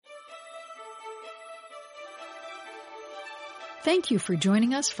Thank you for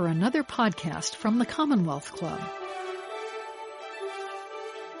joining us for another podcast from the Commonwealth Club.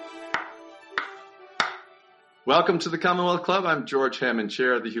 Welcome to the Commonwealth Club. I'm George Hammond,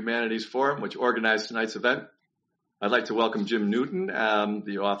 Chair of the Humanities Forum, which organized tonight's event. I'd like to welcome Jim Newton,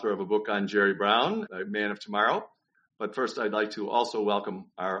 the author of a book on Jerry Brown, A Man of Tomorrow. But first, I'd like to also welcome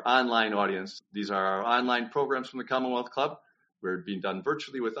our online audience. These are our online programs from the Commonwealth Club. We're being done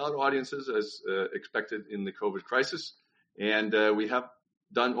virtually without audiences as expected in the COVID crisis. And we have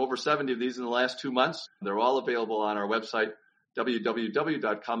done over 70 of these in the last 2 months. They're all available on our website,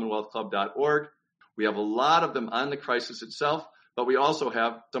 www.commonwealthclub.org. We have a lot of them on the crisis itself, but we also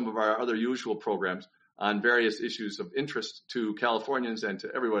have some of our other usual programs on various issues of interest to Californians and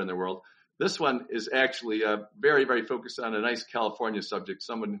to everyone in the world. This one is actually very, very focused on a nice California subject,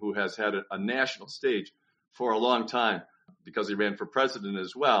 someone who has had a national stage for a long time because he ran for president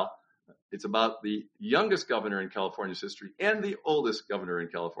as well. It's about the youngest governor in California's history and the oldest governor in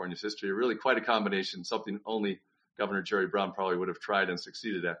California's history. Really quite a combination, something only Governor Jerry Brown probably would have tried and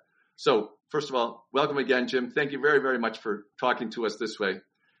succeeded at. So first of all, welcome again, Jim. Thank you very, very much for talking to us this way.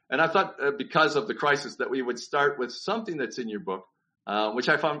 And I thought because of the crisis that we would start with something that's in your book, which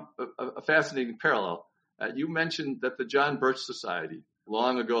I found a fascinating parallel. You mentioned that the John Birch Society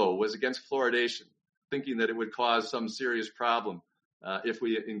long ago was against fluoridation, thinking that it would cause some serious problem if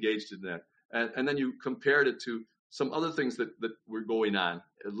we engaged in that. And then you compared it to some other things that were going on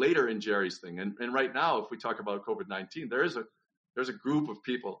later in Jerry's thing. And right now, if we talk about COVID-19, there's a group of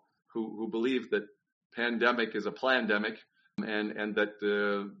people who believe that pandemic is a plandemic and that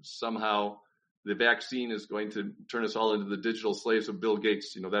somehow the vaccine is going to turn us all into the digital slaves of Bill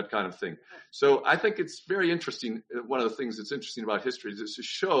Gates, that kind of thing. So I think it's very interesting. One of the things that's interesting about history is to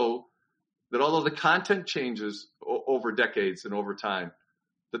show that although the content changes over decades and over time,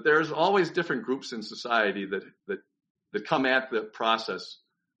 that there's always different groups in society that come at the process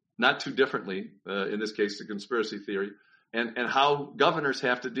not too differently, in this case, the conspiracy theory, and how governors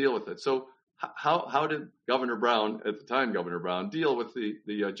have to deal with it. So how did Governor Brown, at the time Governor Brown, deal with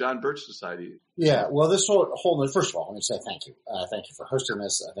the John Birch Society? Yeah, well, this whole first of all, let me say thank you. Thank you for hosting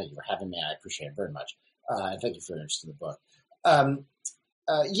this. Thank you for having me. I appreciate it very much. And thank you for your interest in the book.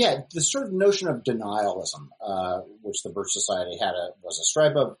 The sort of notion of denialism, which the Birch Society was a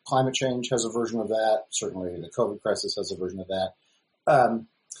stripe of. Climate change has a version of that. Certainly the COVID crisis has a version of that.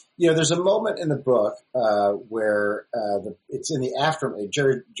 There's a moment in the book where it's in the aftermath.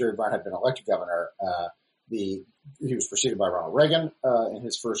 Jerry Brown had been elected governor. He was preceded by Ronald Reagan in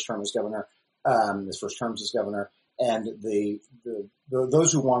his first term as governor, his first terms as governor. And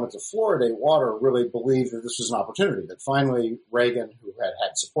those who wanted to fluoridate water really believed that this was an opportunity, that finally Reagan, who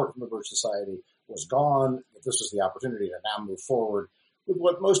had support from the Birch Society, was gone, that this was the opportunity to now move forward with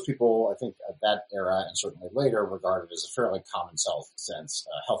what most people, I think, at that era and certainly later regarded as a fairly common sense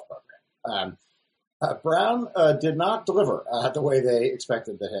health program. Brown did not deliver the way they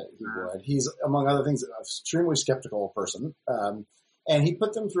expected that he would. He's, among other things, an extremely skeptical person, and he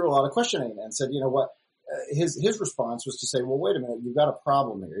put them through a lot of questioning and said, you know what? His response was to say, well, wait a minute, you've got a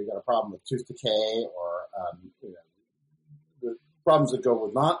problem here. You've got a problem with tooth decay or the problems that go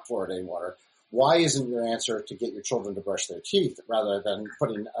with not fluoridating water. Why isn't your answer to get your children to brush their teeth rather than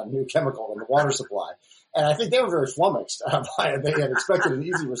putting a new chemical in the water supply? And I think they were very flummoxed by it. They had expected an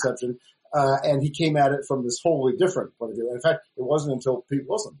easy reception, and he came at it from this wholly different point of view. In fact, it wasn't until Pete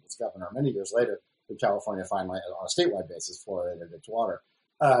Wilson was governor many years later that California finally, on a statewide basis, fluoridated its water.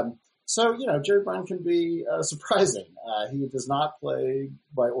 So, Jerry Brown can be surprising. He does not play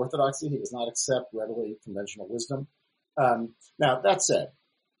by orthodoxy. He does not accept readily conventional wisdom. Now, that said,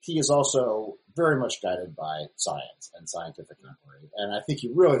 he is also very much guided by science and scientific inquiry. And I think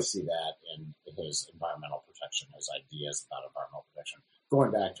you really see that in his environmental protection, his ideas about environmental protection, going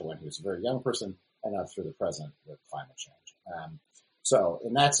back to when he was a very young person and up through the present with climate change. So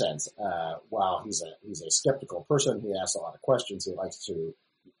in that sense, while he's a skeptical person, he asks a lot of questions. He likes to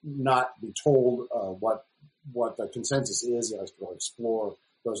not be told what the consensus is. He likes to really explore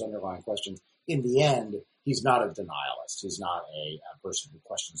those underlying questions. In the end, he's not a denialist. He's not a person who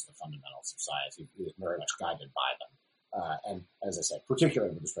questions the fundamentals of science. He is very much guided by them. And as I said,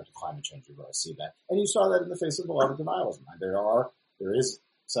 particularly with respect to climate change, you really see that. And you saw that in the face of a lot of denialism. And there is,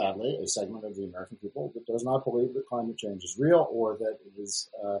 sadly, a segment of the American people that does not believe that climate change is real or that it is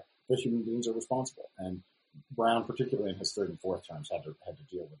that human beings are responsible. And Brown, particularly in his third and fourth terms, had to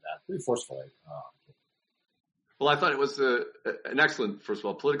deal with that pretty forcefully. Well, I thought it was an excellent, first of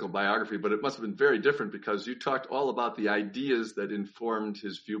all, political biography, but it must have been very different because you talked all about the ideas that informed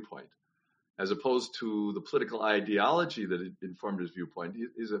his viewpoint, as opposed to the political ideology that informed his viewpoint.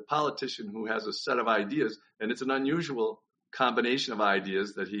 He's a politician who has a set of ideas, and it's an unusual combination of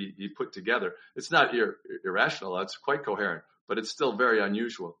ideas that he put together. It's not irrational. It's quite coherent, but it's still very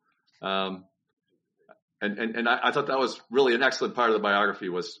unusual. And I thought that was really an excellent part of the biography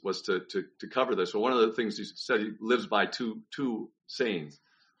was to cover this. So one of the things he said, he lives by two sayings.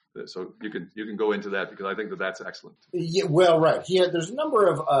 So you can go into that because I think that's excellent. Yeah, well, right. There's a number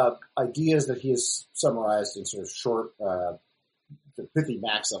of ideas that he has summarized in sort of short, pithy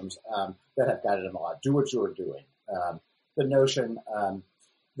maxims that have guided him a lot. Do what you are doing. The notion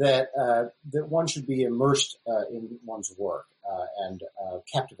that one should be immersed in one's work and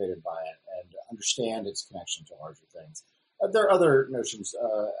captivated by it and understand its connection to larger things. There are other notions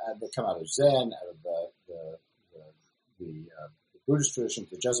that come out of Zen, out of the Buddhist traditions,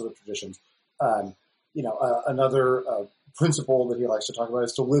 the Jesuit traditions. Another principle that he likes to talk about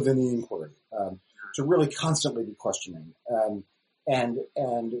is to live in the inquiry, to really constantly be questioning. And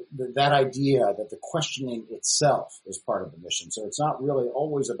that idea that the questioning itself is part of the mission. So it's not really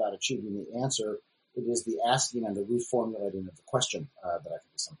always about achieving the answer. It is the asking and the reformulating of the question that I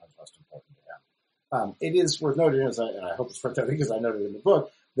think is sometimes most important to him. It is worth noting, and I hope it's worth noting because I noted in the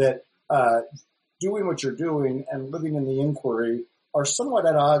book, that doing what you're doing and living in the inquiry are somewhat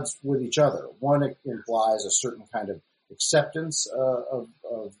at odds with each other. One implies a certain kind of acceptance of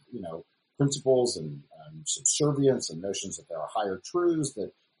principles and subservience and notions that there are higher truths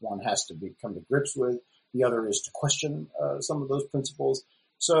that one has to come to grips with. The other is to question some of those principles.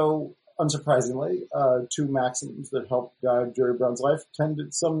 So, unsurprisingly, two maxims that help guide Jerry Brown's life turn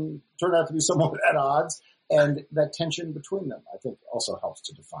out to be somewhat at odds, and that tension between them, I think, also helps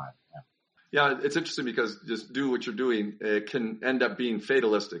to define. Yeah, it's interesting because just do what you're doing can end up being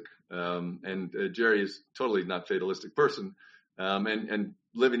fatalistic, and Jerry is totally not a fatalistic person, and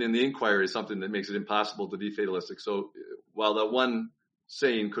living in the inquiry is something that makes it impossible to be fatalistic. So while the one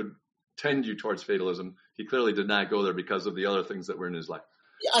saying could tend you towards fatalism, he clearly did not go there because of the other things that were in his life.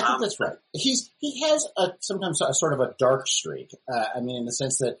 Yeah, I think that's right. He has sometimes a sort of a dark streak. In the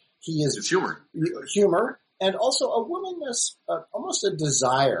sense that it's humor, and also a willingness, almost a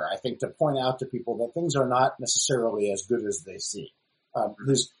desire, I think, to point out to people that things are not necessarily as good as they seem.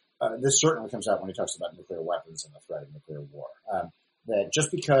 This certainly comes out when he talks about nuclear weapons and the threat of nuclear war. That just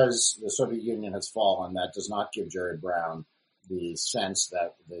because the Soviet Union has fallen, that does not give Jerry Brown the sense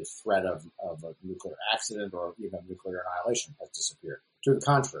that the threat of a nuclear accident or even nuclear annihilation has disappeared. To the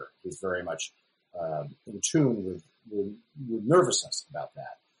contrary, he's very much in tune with nervousness about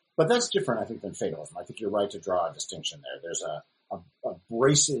that. But that's different, I think, than fatalism. I think you're right to draw a distinction there. There's a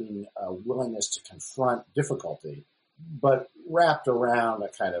bracing willingness to confront difficulty, but wrapped around a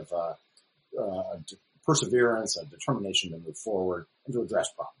kind of perseverance and determination to move forward and to address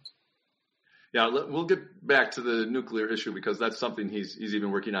problems. Yeah, we'll get back to the nuclear issue because that's something he's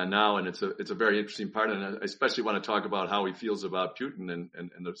even working on now, and it's a very interesting part. And I especially want to talk about how he feels about Putin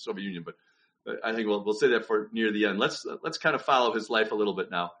and the Soviet Union. But I think we'll say that for near the end. Let's kind of follow his life a little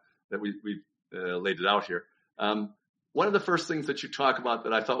bit now that we've laid it out here. One of the first things that you talk about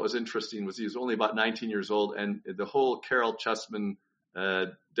that I thought was interesting was he was only about 19 years old, and the whole Caryl Chessman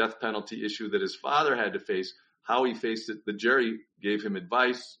death penalty issue that his father had to face, how he faced it, that Jerry gave him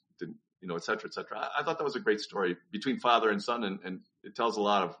advice, et cetera, et cetera. I thought that was a great story between father and son, and it tells a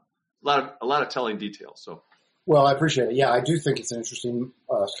lot of telling details. So, well, I appreciate it. Yeah, I do think it's an interesting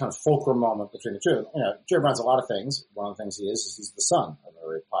kind of fulcrum moment between the two. Jerry Brown's a lot of things. One of the things he is he's the son of a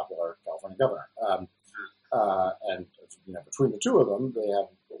very popular California governor, and between the two of them, they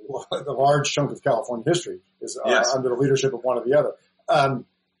have the large chunk of California history is under the leadership of one or the other.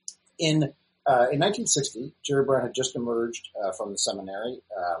 In 1960, Jerry Brown had just emerged from the seminary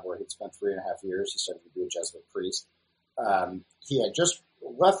where he'd spent 3.5 years. He studied to be a Jesuit priest. He had just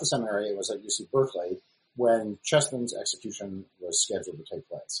left the seminary. It was at UC Berkeley when Chessman's execution was scheduled to take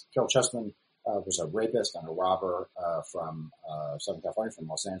place. Caryl Chessman was a rapist and a robber from Southern California, from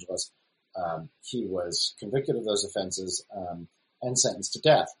Los Angeles. He was convicted of those offenses and sentenced to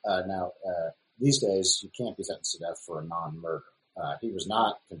death. Now, these days, you can't be sentenced to death for a non-murder. He was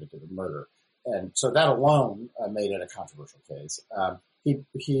not convicted of murder. And so that alone made it a controversial case.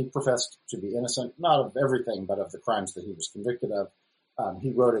 He professed to be innocent, not of everything, but of the crimes that he was convicted of.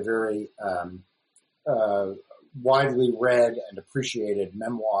 He wrote a very widely read and appreciated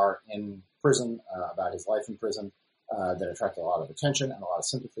memoir in prison about his life in prison that attracted a lot of attention and a lot of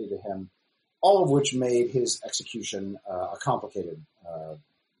sympathy to him, all of which made his execution a complicated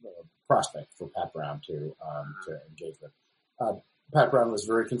prospect for Pat Brown to engage with. Pat Brown was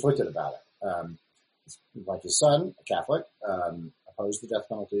very conflicted about it. Like his son, a Catholic, opposed the death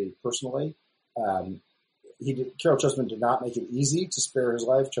penalty personally. Caryl Chessman did not make it easy to spare his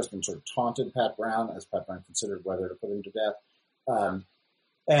life. Chessman sort of taunted Pat Brown as Pat Brown considered whether to put him to death.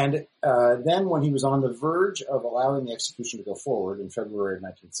 Then when he was on the verge of allowing the execution to go forward in February of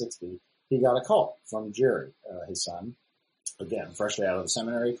 1960, he got a call from Jerry, his son, again, freshly out of the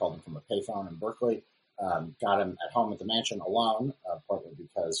seminary, called him from a payphone in Berkeley, got him at home at the mansion alone, partly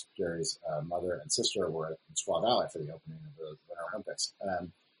because Jerry's mother and sister were in Squaw Valley for the opening of the Winter Olympics.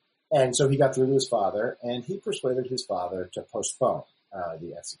 And so he got through to his father, and he persuaded his father to postpone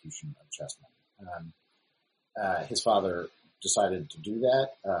the execution of Chessman. His father decided to do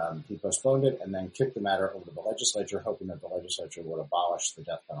that. He postponed it and then kicked the matter over to the legislature, hoping that the legislature would abolish the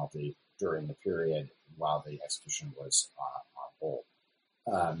death penalty during the period while the execution was on hold.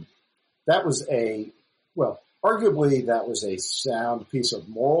 That was arguably that was a sound piece of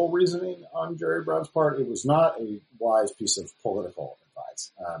moral reasoning on Jerry Brown's part. It was not a wise piece of political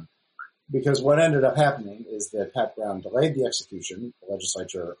advice. Because what ended up happening is that Pat Brown delayed the execution. The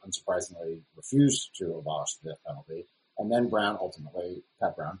legislature, unsurprisingly, refused to abolish the death penalty. And then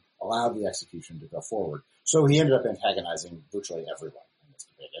Pat Brown, allowed the execution to go forward. So he ended up antagonizing virtually everyone in this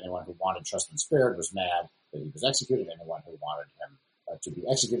debate. Anyone who wanted Chessman spared was mad that he was executed. Anyone who wanted him to be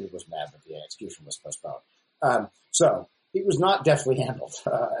executed was mad that the execution was postponed. So it was not deftly handled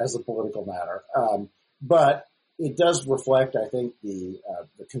as a political matter. But it does reflect, I think, the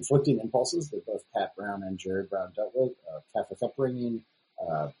conflicting impulses that both Pat Brown and Jerry Brown dealt with, Catholic upbringing,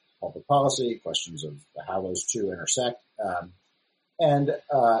 public policy, questions of how those two intersect. And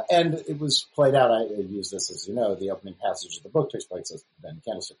it was played out. I use this as, the opening passage of the book takes place in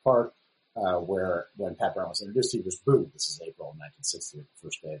Candlestick Park, where when Pat Brown was introduced, he was booed. This is April 1960, the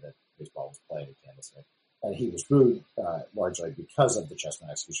first day that baseball was played at Candlestick. And he was booed, largely because of the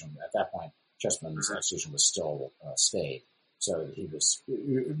Chessman execution. At that point, Chessman's execution was still stayed. So he was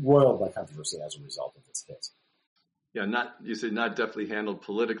roiled by controversy as a result of this case. Yeah, you said not deftly handled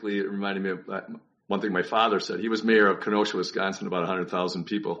politically. It reminded me of one thing my father said. He was mayor of Kenosha, Wisconsin, about 100,000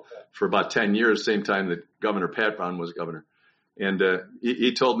 people for about 10 years, same time that Governor Pat Brown was governor. And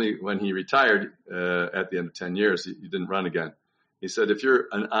he told me when he retired at the end of 10 years, he didn't run again. He said, if you're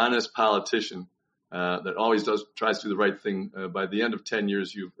an honest politician that always tries to do the right thing, by the end of 10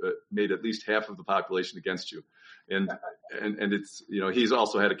 years, you've made at least half of the population against you. And it's, he's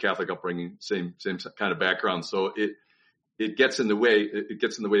also had a Catholic upbringing, same kind of background. So it gets in the way. It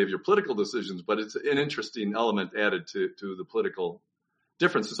gets in the way of your political decisions, but it's an interesting element added to the political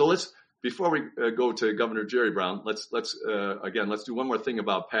differences. So before we go to Governor Jerry Brown, let's do one more thing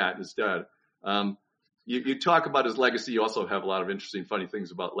about Pat, his dad. You talk about his legacy. You also have a lot of interesting, funny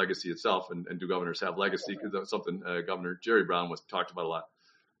things about legacy itself, and do governors have legacy? Because that's something Governor Jerry Brown was talked about a lot.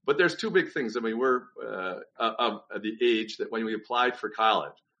 But there's two big things. I mean, we're of the age that when we applied for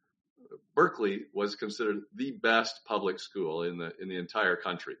college, Berkeley was considered the best public school in the entire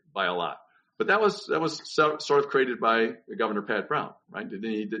country by a lot. But that was sort of created by Governor Pat Brown, right?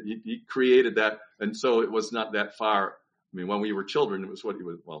 He created that, and so it was not that far. I mean, when we were children, it was what he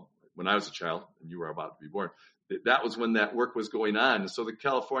was. Well, when I was a child, and you were about to be born, that was when that work was going on. And so the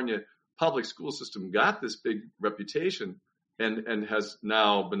California public school system got this big reputation, and has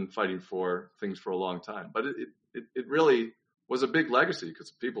now been fighting for things for a long time. But it really was a big legacy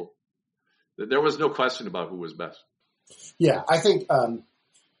because there was no question about who was best. Yeah, I think, as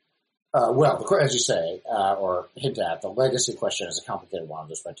you say, or hint at, the legacy question is a complicated one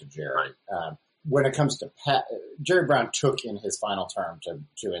with respect to Jerry. Right. When it comes to Pat, Jerry Brown took in his final term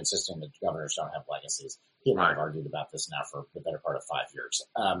to insisting that governors don't have legacies. He and I have argued about this now for the better part of 5 years.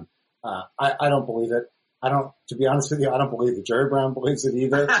 I don't believe it. To be honest with you, I don't believe that Jerry Brown believes it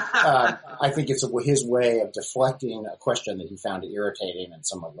either. I think it's his way of deflecting a question that he found irritating and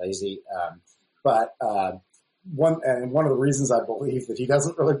somewhat lazy. But one of the reasons I believe that he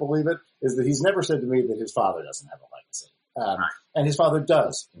doesn't really believe it is that he's never said to me that his father doesn't have a legacy. And his father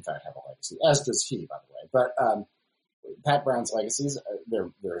does, in fact, have a legacy, as does he, by the way. But Pat Brown's legacies,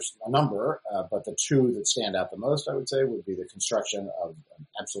 there's a number, but the two that stand out the most, I would say, would be the construction of an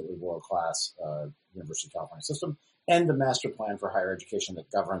absolutely world-class University of California system and the master plan for higher education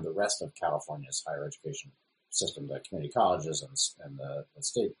that governed the rest of California's higher education system, the community colleges and the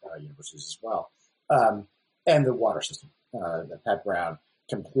state universities as well, and the water system. That Pat Brown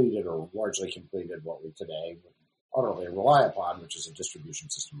completed or largely completed what we today utterly rely upon, which is a distribution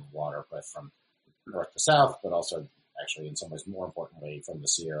system of water, both from north to south, but also actually in some ways more importantly from the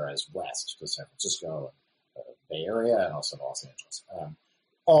Sierras west to San Francisco and the Bay Area and also Los Angeles.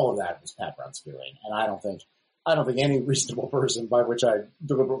 All of that was Pat Brown's doing. And I don't think I don't think any reasonable person, by which I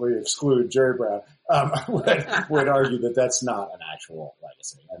deliberately exclude Jerry Brown, would argue that that's not an actual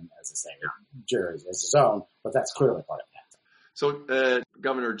legacy. And as I say, Jerry has his own, but that's clearly part of that. So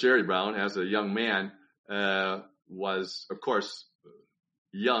Governor Jerry Brown, as a young man, was, of course,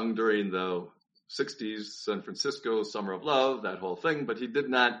 young during the 60s, San Francisco, Summer of Love, that whole thing, but he did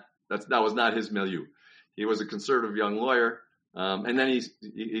not, that was not his milieu. He was a conservative young lawyer. And then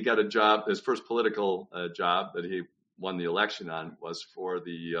he got a job, his first political job that he won the election on was for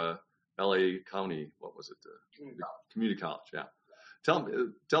the LA County, what was it? Community College, yeah.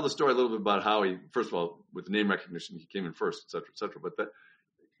 Tell the story a little bit about how he, first of all, with name recognition, he came in first, et cetera, but that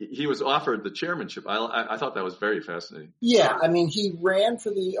he was offered the chairmanship. I thought that was very fascinating. Yeah, I mean, he ran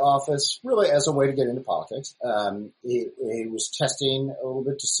for the office really as a way to get into politics. He was testing a little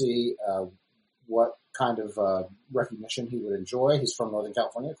bit to see what kind of recognition he would enjoy. He's from Northern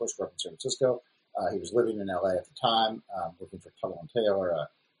California, of course, grew up in San Francisco. He was living in LA at the time, working for Tuttle & Taylor,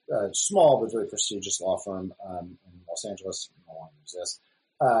 a small but very prestigious law firm in Los Angeles. No longer exists.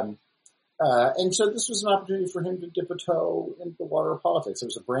 And so this was an opportunity for him to dip a toe into the water of politics. It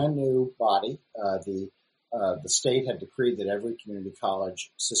was a brand new body. The state had decreed that every community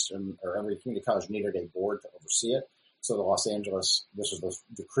college system or every community college needed a board to oversee it. So this was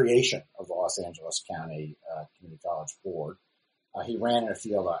the creation of the Los Angeles County Community College Board. He ran in a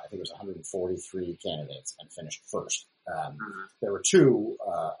field, I think it was 143 candidates, and finished first. There were two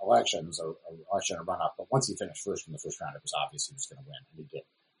elections, an election and a runoff, but once he finished first in the first round, it was obvious he was going to win, and he did.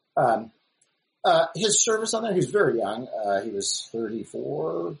 His service on there, he was very young. He was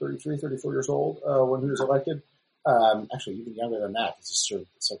 34 years old when he was elected. Actually, even younger than that, because he served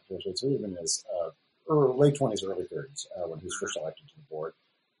as Secretary of State, so even his late 20s, early 30s when he was first elected to the board.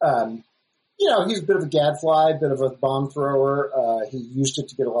 He's a bit of a gadfly, a bit of a bomb thrower. He used it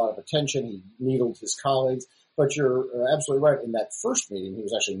to get a lot of attention. He needled his colleagues. But you're absolutely right. In that first meeting, he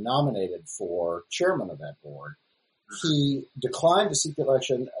was actually nominated for chairman of that board. He declined to seek the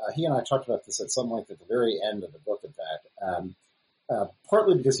election. He and I talked about this at some length at the very end of the book, in fact,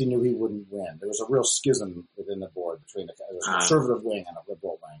 partly because he knew he wouldn't win. There was a real schism within the board between the conservative wing and a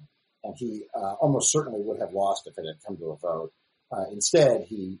liberal wing. And he almost certainly would have lost if it had come to a vote. Instead,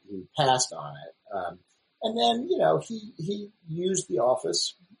 he passed on it. And then, he used the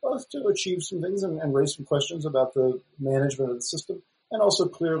office both to achieve some things and raise some questions about the management of the system, and also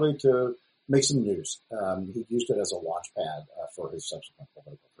clearly to make some news. He used it as a launch pad for his subsequent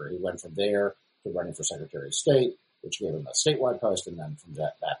political career. He went from there to running for Secretary of State, which gave him a statewide post, and then from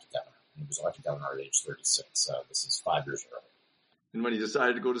that back to governor. And he was elected governor at age 36, so this is 5 years earlier. And when he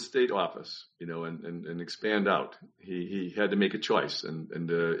decided to go to state office, and expand out, he had to make a choice,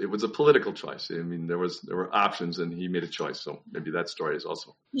 and it was a political choice. I mean, there were options, and he made a choice. So maybe that story is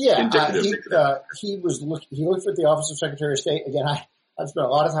also indicative. He looked at the office of Secretary of State. Again, I've spent a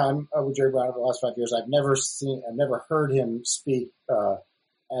lot of time with Jerry Brown over the last 5 years. I've never heard him speak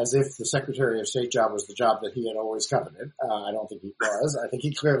as if the Secretary of State job was the job that he had always coveted. I don't think he was. I think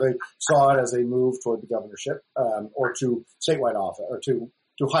he clearly saw it as a move toward the governorship, or to statewide office, or to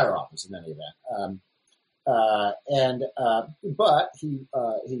higher office in any event. But he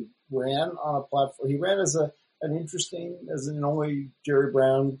ran on a platform. He ran as an only Jerry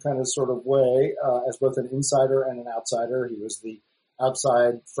Brown kind of sort of way, as both an insider and an outsider. He was the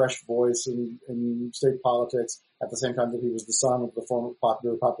outside fresh voice in state politics at the same time that he was the son of the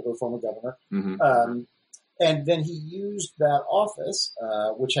popular former governor. Mm-hmm. And then he used that office,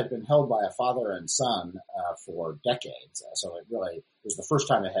 which had been held by a father and son for decades. So it was the first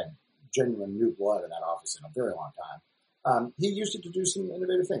time it had genuine new blood in that office in a very long time. He used it to do some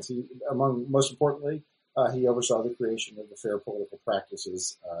innovative things. Most importantly, he oversaw the creation of the Fair Political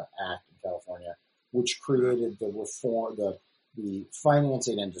Practices Act in California, which created the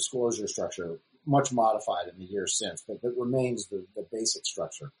financing and disclosure structure, much modified in the years since, but it remains the basic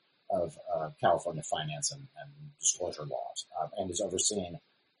structure of California finance and disclosure laws, and is overseen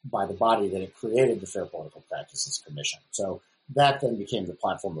by the body that it created, the Fair Political Practices Commission. So that then became the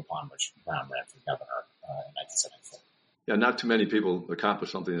platform upon which Brown ran for governor in 1974. Yeah, not too many people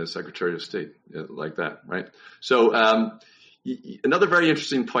accomplish something as Secretary of State like that, right? So another very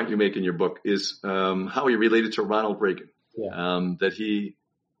interesting point you make in your book is how he related to Ronald Reagan. Yeah.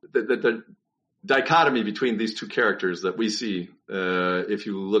 The dichotomy between these two characters that we see, if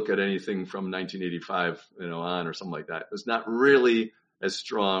you look at anything from 1985, on or something like that, is not really as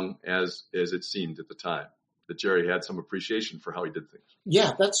strong as it seemed at the time. That Jerry had some appreciation for how he did things.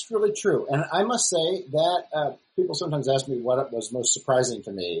 Yeah, that's really true. And I must say that people sometimes ask me what was most surprising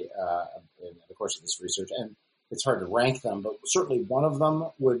to me in the course of this research, and it's hard to rank them, but certainly one of them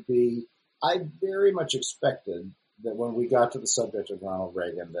would be I very much expected that when we got to the subject of Ronald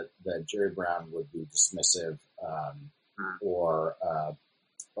Reagan, that Jerry Brown would be dismissive, or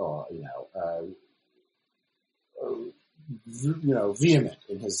vehement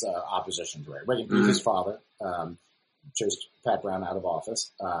in his opposition to Reagan. Reagan beat his father, chose Pat Brown out of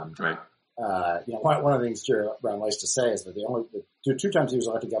office. Right. One of the things Jerry Brown likes to say is that the two times he was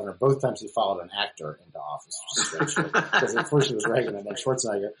elected governor, both times he followed an actor into office, which is strange, because at first it was Reagan and then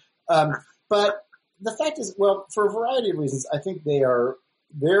Schwarzenegger. But the fact is, well, for a variety of reasons, I think their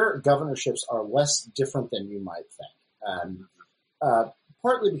governorships are less different than you might think.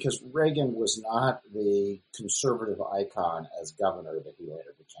 Partly because Reagan was not the conservative icon as governor that he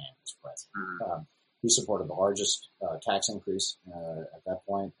later became as president. He supported the largest tax increase at that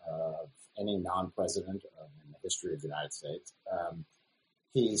point of any non-president in the history of the United States.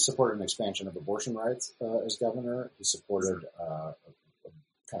 He supported an expansion of abortion rights as governor. He supported a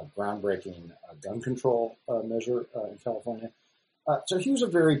kind of groundbreaking gun control measure in California. So he was a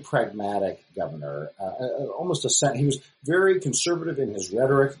very pragmatic governor, he was very conservative in his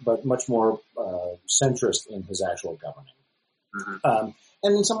rhetoric, but much more centrist in his actual governing.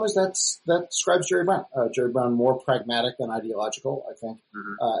 And in some ways that describes Jerry Brown. Jerry Brown more pragmatic than ideological, I think,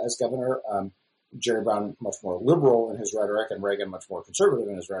 as governor. Jerry Brown much more liberal in his rhetoric, and Reagan much more conservative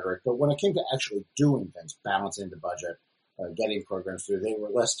in his rhetoric. But when it came to actually doing things, balancing the budget, getting programs through, they were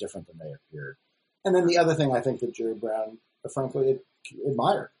less different than they appeared. And then the other thing I think that Jerry Brown, frankly,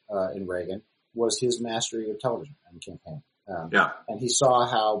 admired in Reagan was his mastery of television and campaigning. And he saw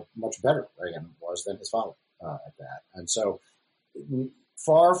how much better Reagan was than his father at that. And so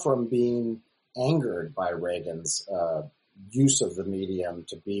far from being angered by Reagan's use of the medium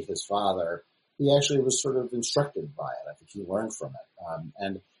to beat his father, he actually was sort of instructed by it. I think he learned from it.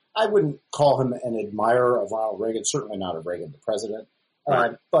 And I wouldn't call him an admirer of Ronald Reagan, certainly not of Reagan the president,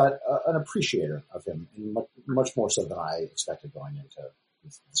 but an appreciator of him, and much more so than I expected going into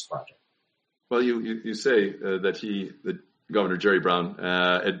this project. Well, you say that Governor Jerry Brown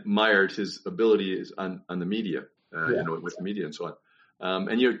admired his abilities on the media, with the media and so on.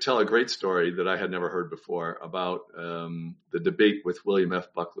 And you tell a great story that I had never heard before about the debate with William F.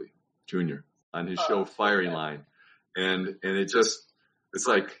 Buckley Jr. on his show Firing Line. And it's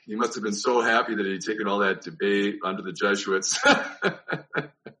like he must have been so happy that he'd taken all that debate under the Jesuits.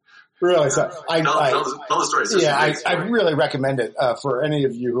 Really? So tell the story. I really recommend it for any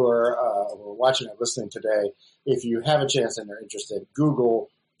of you who are watching and listening today. If you have a chance and are interested, Google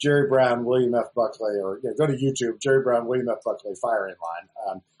Jerry Brown, William F. Buckley, or go to YouTube, Jerry Brown, William F. Buckley, Firing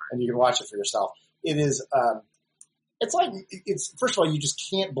Line, and you can watch it for yourself. It is, first of all, you just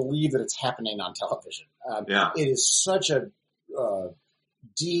can't believe that it's happening on television. It is such a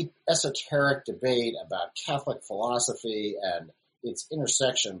deep, esoteric debate about Catholic philosophy and its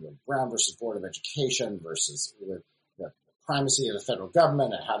intersection with Brown versus Board of Education versus the primacy of the federal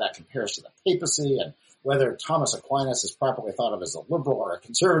government and how that compares to the papacy, and whether Thomas Aquinas is properly thought of as a liberal or a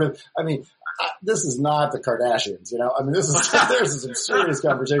conservative. I mean, this is not the Kardashians, there's some serious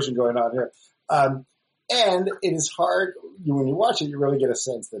conversation going on here. And it is hard, when you watch it, you really get a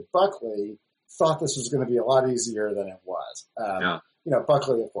sense that Buckley thought this was going to be a lot easier than it was.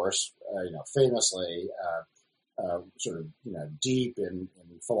 Buckley, of course, famously, sort of, deep in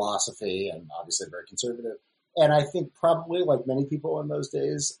philosophy and obviously very conservative. And I think probably, like many people in those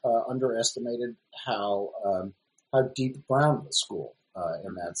days, underestimated how deep Brown was schooled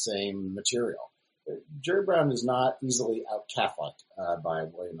in that same material. Jerry Brown is not easily out-Catholic by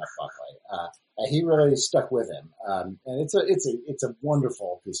William F. Buckley. He really stuck with him, and it's a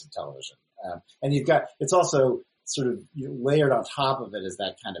wonderful piece of television. And it's also sort of layered on top of it is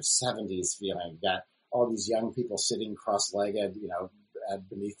that kind of 70s feeling. You've got all these young people sitting cross-legged,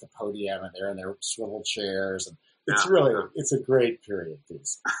 beneath the podium, and they're in their swivel chairs, and it's a great period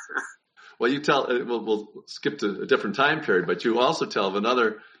piece. Well, you tell, we'll skip to a different time period, but you also tell of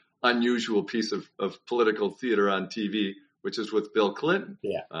another unusual piece of political theater on TV, which is with Bill Clinton.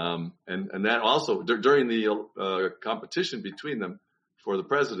 And that also during the competition between them for the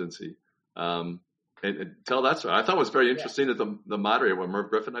presidency. And tell that story. I thought it was very interesting that the moderator, Merv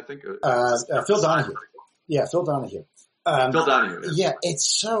Griffin, I think. Phil Donahue. Yeah, Phil Donahue. Phil Donahue. Yeah,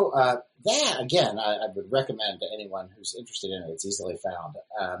 it's so, that again, I would recommend to anyone who's interested in it. It's easily found.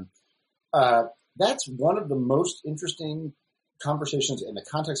 That's one of the most interesting conversations in the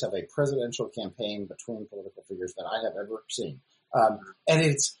context of a presidential campaign between political figures that I have ever seen.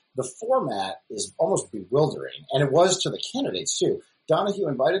 And the format is almost bewildering. And it was to the candidates too. Donahue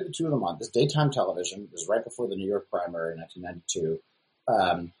invited the two of them on this daytime television. It was right before the New York primary in 1992.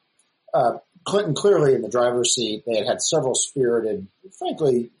 Clinton clearly in the driver's seat. They had several spirited,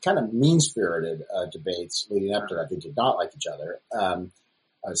 frankly, kind of mean-spirited debates leading up to that. They did not like each other.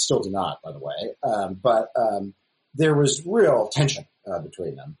 Still do not, by the way. But there was real tension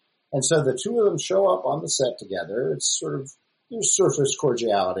between them. And so the two of them show up on the set together. It's sort of, there's surface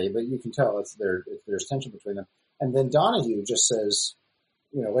cordiality, but you can tell there's tension between them. And then Donahue just says,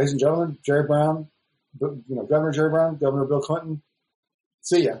 ladies and gentlemen, Jerry Brown, Governor Jerry Brown, Governor Bill Clinton,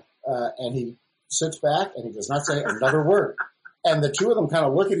 see ya. And he sits back and he does not say another word. And the two of them kind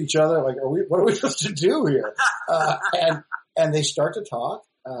of look at each other like, what are we supposed to do here? And they start to talk.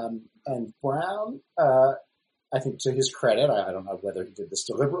 And Brown, I think to his credit, I don't know whether he did this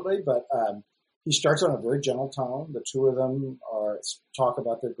deliberately, but, he starts on a very gentle tone. The two of them talk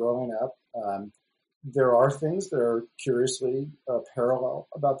about their growing up. There are things that are curiously parallel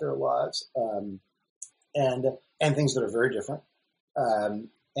about their lives, and things that are very different.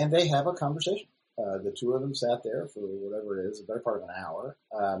 And they have a conversation. The two of them sat there for whatever it is, a better part of an hour,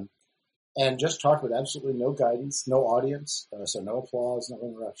 and just talked with absolutely no guidance, no audience, so no applause, no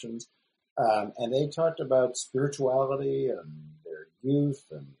interruptions. And they talked about spirituality and their youth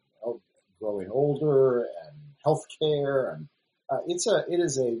and growing older and healthcare, and it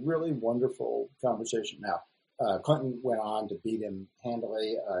is a really wonderful conversation. Now, Clinton went on to beat him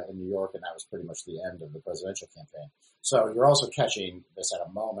handily in New York, and that was pretty much the end of the presidential campaign. So you're also catching this at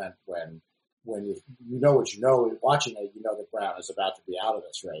a moment when you know what you know, watching it, you know that Brown is about to be out of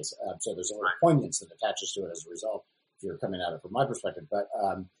this race. So there's a lot of poignance that attaches to it as a result, if you're coming at it from my perspective.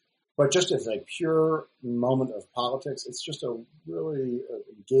 But just as a pure moment of politics, it's just a really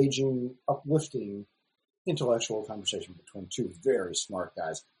engaging, uplifting, intellectual conversation between two very smart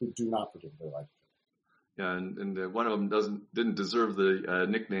guys who do not particularly like each other. Yeah, and one of them didn't deserve the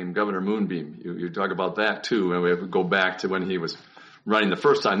nickname Governor Moonbeam. You talk about that too, and we have to go back to when he was running the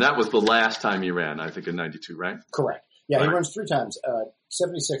first time. That was the last time he ran, I think, in 92, right? Correct. Yeah, right. He runs three times,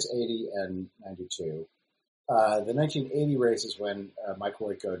 76, 80, and 92. The 1980 race is when Mike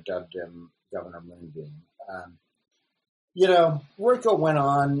Royko dubbed him Governor Moonbeam. Royko went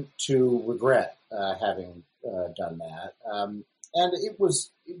on to regret having done that, and it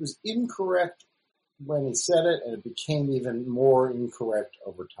was incorrect when he said it, and it became even more incorrect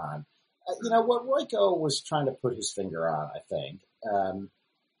over time. What Royko was trying to put his finger on, I think,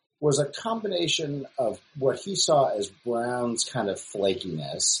 was a combination of what he saw as Brown's kind of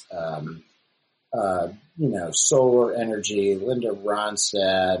flakiness. Solar energy, Linda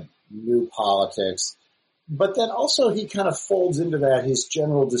Ronstadt, new politics. But then also he kind of folds into that his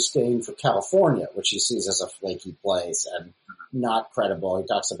general disdain for California, which he sees as a flaky place and not credible. He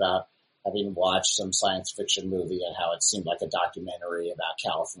talks about having watched some science fiction movie and how it seemed like a documentary about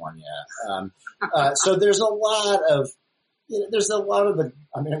California. So there's a lot of listen,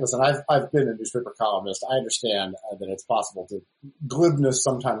 I've been a newspaper columnist. I understand that it's possible to glibness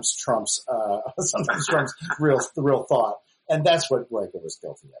sometimes trumps real thought. And that's what Royko was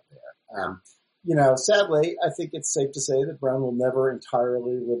guilty of there. Sadly, I think it's safe to say that Brown will never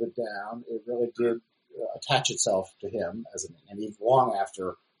entirely live it down. It really did attach itself to him and even long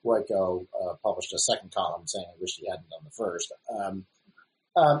after Royko published a second column saying he wished he hadn't done the first.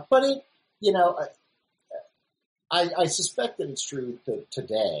 But I suspect that it's true that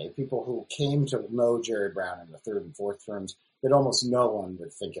today, people who came to know Jerry Brown in the third and fourth terms, that almost no one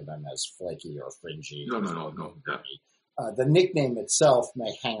would think of him as flaky or fringy. No. Yeah. The nickname itself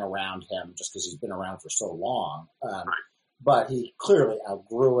may hang around him just because he's been around for so long. But he clearly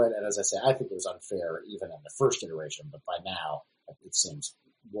outgrew it. And as I say, I think it was unfair even in the first iteration. But by now, it seems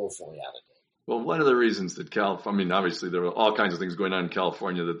woefully out of date. Well, one of the reasons that obviously there were all kinds of things going on in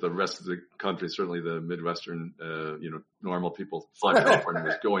California that the rest of the country, certainly the Midwestern, normal people thought California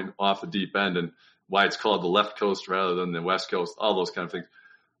was going off the deep end, and why it's called the left coast rather than the west coast, all those kind of things.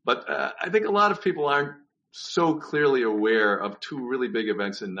 But I think a lot of people aren't so clearly aware of two really big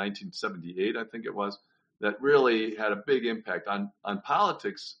events in 1978, I think it was, that really had a big impact on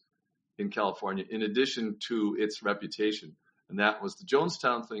politics in California, in addition to its reputation. And that was the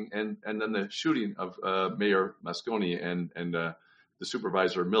Jonestown thing, and then the shooting of Mayor Moscone and the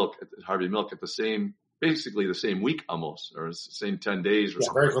supervisor Harvey Milk at basically the same week almost, or the same 10 days or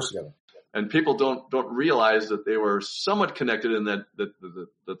something. Very close together. And people don't realize that they were somewhat connected in that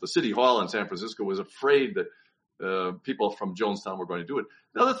the city hall in San Francisco was afraid that people from Jonestown were going to do it.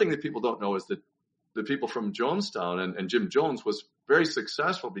 The other thing that people don't know is that the people from Jonestown and Jim Jones was very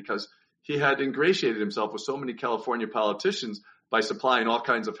successful because he had ingratiated himself with so many California politicians by supplying all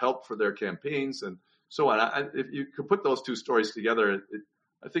kinds of help for their campaigns and so on. If you could put those two stories together,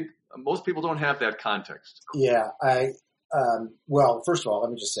 I think most people don't have that context. Yeah, I Well, first of all,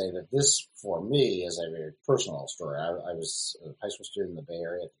 let me just say that this, for me, is a very personal story. I was a high school student in the Bay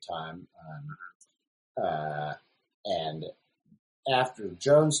Area at the time, and after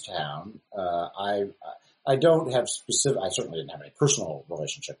Jonestown, I don't have I certainly didn't have any personal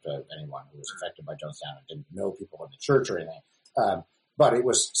relationship to anyone who was affected by Jonestown. I didn't know people in the church or anything. But it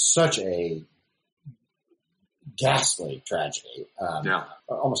was such a ghastly tragedy.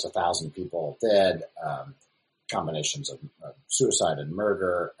 Almost 1,000 people dead, combinations of suicide and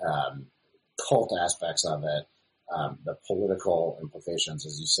murder, cult aspects of it, the political implications,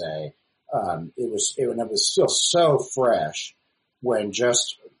 as you say. It was still so fresh when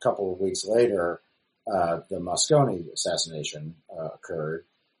just a couple of weeks later, the Moscone assassination occurred.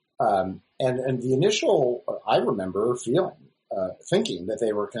 And the initial, I remember thinking that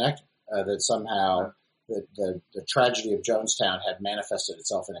they were connected, that somehow the tragedy of Jonestown had manifested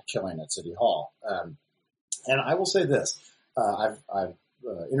itself in a killing at City Hall. And I will say this, I've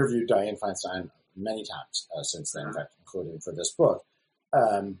interviewed Dianne Feinstein many times since then, in fact, including for this book.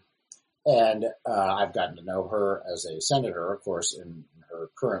 And I've gotten to know her as a senator, of course, in her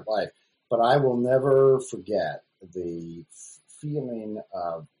current life. But I will never forget the feeling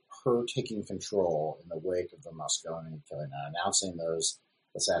of her taking control in the wake of the Moscone killing and announcing those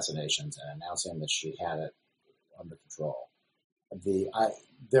assassinations and announcing that she had it under control.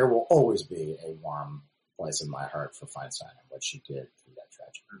 There will always be a warm place in my heart for Feinstein and what she did through that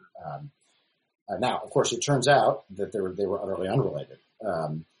tragedy. Now, of course, it turns out that they were utterly unrelated.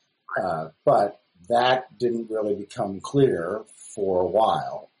 But that didn't really become clear for a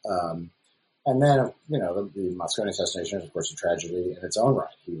while. And then, the Moscone assassination is, of course, a tragedy in its own right.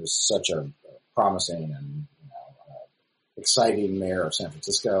 He was such a promising and, exciting mayor of San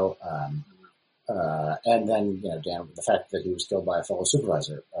Francisco. And then, the fact that he was killed by a fellow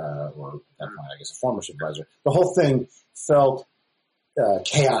supervisor, or at that point, I guess, a former supervisor. The whole thing felt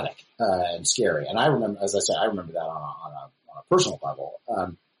chaotic and scary. And I remember, as I said, that on a personal level.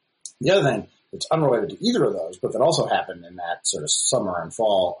 The other thing that's unrelated to either of those, but that also happened in that sort of summer and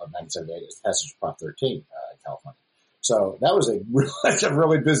fall of 1978 is the passage of Prop 13 in California. So that was a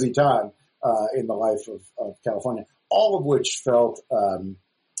really busy time in the life of California, all of which felt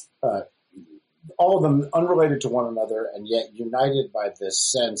all of them unrelated to one another and yet united by this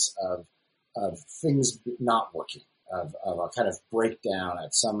sense of things not working, of a kind of breakdown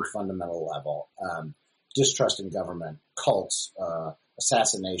at some fundamental level, distrust in government, cults,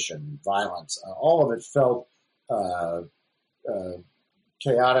 assassination, violence, all of it felt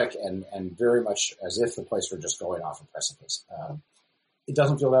chaotic and very much as if the place were just going off a precipice. It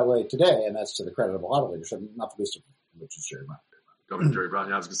doesn't feel that way today, and that's to the credit of a lot of leadership, not the least of which is Jerry Brown. Governor Jerry Brown,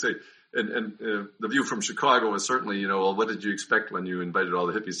 yeah, I was going to say, and the view from Chicago was certainly, well, what did you expect when you invited all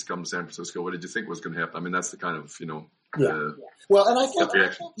the hippies to come to San Francisco? What did you think was going to happen? I mean, that's the kind of, Well, and I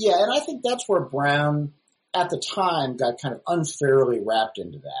think that's where Brown at the time got kind of unfairly wrapped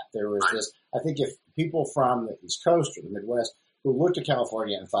into that. There was this, I think if people from the East Coast or the Midwest who looked at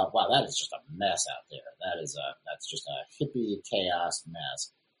California and thought, wow, that is just a mess out there. That's just a hippie chaos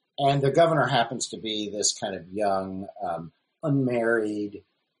mess. And the governor happens to be this kind of young, unmarried,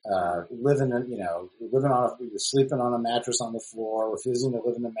 sleeping on a mattress on the floor, refusing to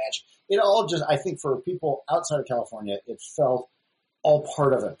live in the mansion. It all just, I think for people outside of California, it felt all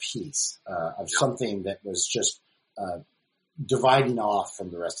part of a piece, of something that was just, dividing off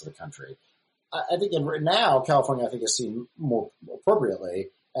from the rest of the country. I think now California, I think, is seen more appropriately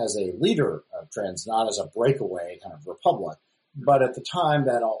as a leader of trends, not as a breakaway kind of republic. But at the time,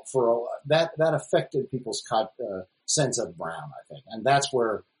 that affected people's sense of Brown, I think, and that's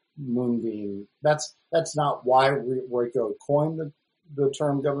where Moonbeam. That's not why Royko coined the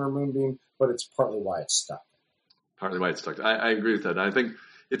term Governor Moonbeam, but it's partly why it stuck. Partly why it stuck. I agree with that. I think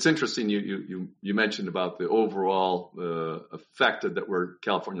it's interesting. You mentioned about the overall effect that where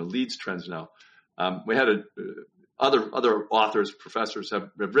California leads trends now. We had other authors, professors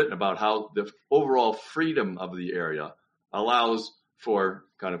have written about how the overall freedom of the area allows for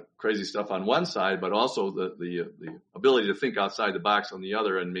kind of crazy stuff on one side, but also the ability to think outside the box on the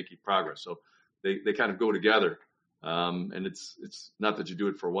other and making progress. So they kind of go together. And it's not that you do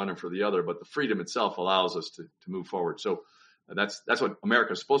it for one or for the other, but the freedom itself allows us to move forward. So that's what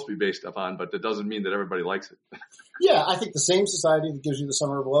America is supposed to be based upon, but that doesn't mean that everybody likes it. Yeah, I think the same society that gives you the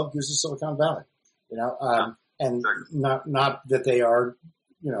Summer of Love gives you Silicon Valley, and exactly. not that they are,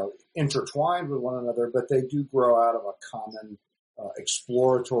 intertwined with one another, but they do grow out of a common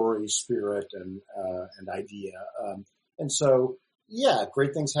exploratory spirit and idea. And so, yeah,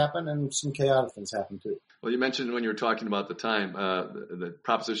 great things happen and some chaotic things happen too. Well, you mentioned when you were talking about the time, the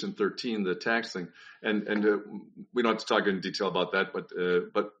Proposition 13, the tax thing, and we don't have to talk in detail about that, but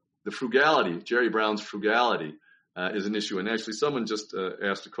the frugality, Jerry Brown's frugality, is an issue. And actually, someone just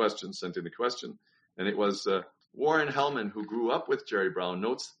asked a question, sent in a question, and it was Warren Hellman, who grew up with Jerry Brown,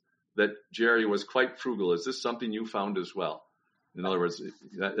 notes that Jerry was quite frugal. Is this something you found as well? In other words,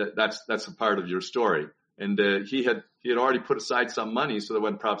 that's a part of your story. And he had already put aside some money so that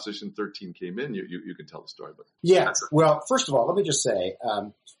when Proposition 13 came in, you could tell the story. But yeah, well, first of all, let me just say,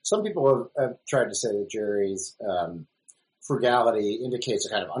 some people have tried to say that Jerry's frugality indicates a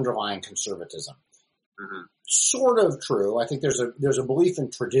kind of underlying conservatism. Mm-hmm. Sort of true. I think there's a belief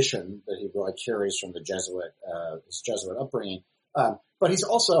in tradition that he really carries from the his Jesuit upbringing. But he's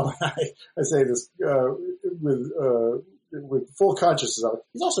also, I say this with full consciousness of it,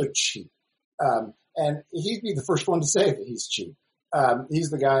 he's also cheap. And he'd be the first one to say that he's cheap. He's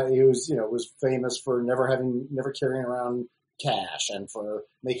the guy who's, was famous for never carrying around cash and for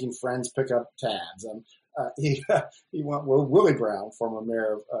making friends pick up tabs. He went with Willie Brown, former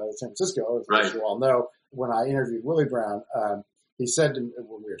mayor of San Francisco, as you all know. When I interviewed Willie Brown, he said to me,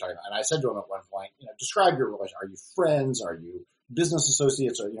 when we were talking about, and I said to him at one point, describe your relation. Are you friends? Are you business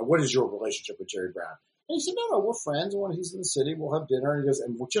associates? Or, what is your relationship with Jerry Brown? And he said, no, we're friends. And when he's in the city, we'll have dinner. And he goes,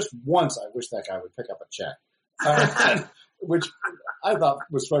 and just once, I wish that guy would pick up a check, which I thought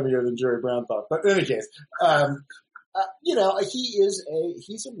was funnier than Jerry Brown thought. But in any case,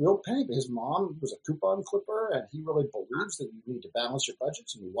 he's a real penny. His mom was a coupon clipper, and he really believes that you need to balance your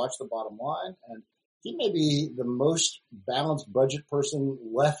budgets and you watch the bottom line. And he may be the most balanced budget person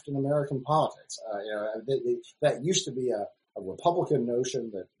left in American politics. That used to be a Republican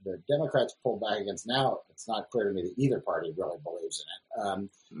notion that the Democrats pulled back against. Now it's not clear to me that either party really believes in it.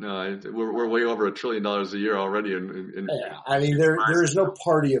 No, we're way over $1 trillion a year already. There is no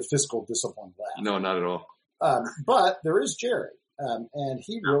party of fiscal discipline left. No, not at all. But there is Jerry, and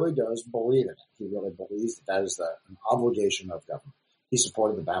he really does believe in it. He really believes that is an obligation of government. He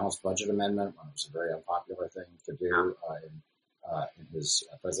supported the balanced budget amendment when it was a very unpopular thing to do in his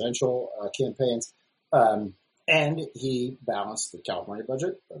presidential campaigns. And he balanced the California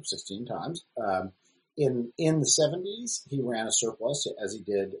budget 16 times. In the 70s, he ran a surplus, as he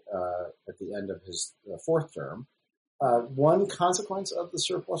did at the end of his fourth term. One consequence of the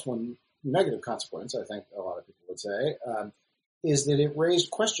surplus, one negative consequence, I think a lot of people would say, is that it raised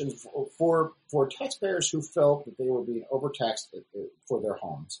questions for taxpayers who felt that they were being overtaxed for their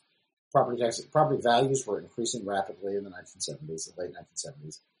homes. Property values were increasing rapidly in the 1970s, the late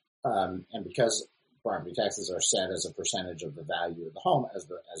 1970s, and because property taxes are set as a percentage of the value of the home, as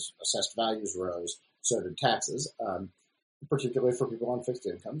assessed values rose, so did taxes. Particularly for people on fixed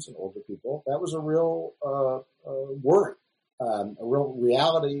incomes and older people, that was a real worry, a real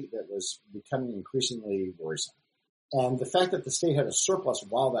reality that was becoming increasingly worrisome. And the fact that the state had a surplus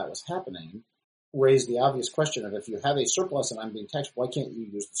while that was happening raised the obvious question of, if you have a surplus and I'm being taxed, why can't you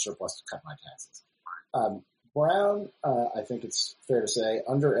use the surplus to cut my taxes? Brown, I think it's fair to say,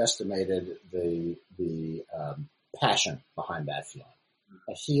 underestimated the passion behind that feeling.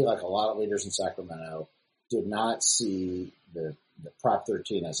 He, like a lot of leaders in Sacramento, did not see the Prop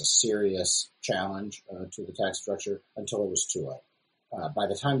 13 as a serious challenge to the tax structure until it was too late. By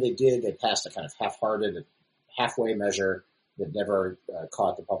the time they did, they passed a kind of half-hearted, halfway measure that never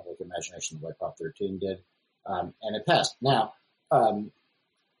caught the public imagination the way Prop 13 did, and it passed. Now, a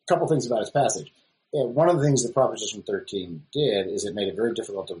couple things about its passage. One of the things that Proposition 13 did is it made it very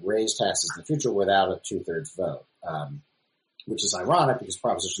difficult to raise taxes in the future without a two-thirds vote, which is ironic because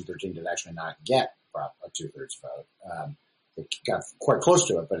Proposition 13 did actually not get a two-thirds vote. It got quite close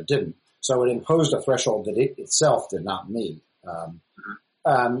to it, but it didn't. So it imposed a threshold that it itself did not meet.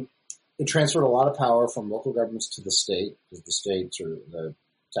 It transferred a lot of power from local governments to the state, because the state, or the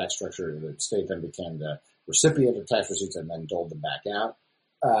tax structure, the state then became the recipient of tax receipts and then doled them back out.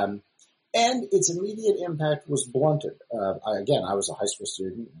 And its immediate impact was blunted. I was a high school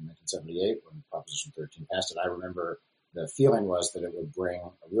student in 1978 when Proposition 13 passed, and I remember the feeling was that it would bring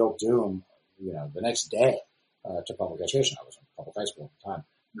a real doom, the next day to public education. I was in public high school at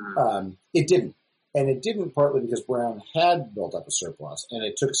the time. It didn't. And it didn't partly because Brown had built up a surplus, and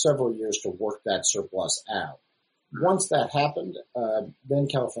it took several years to work that surplus out. Once that happened, then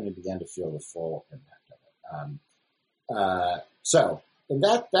California began to feel the full impact of it. So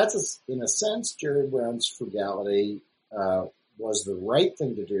that's in a sense, Jerry Brown's frugality was the right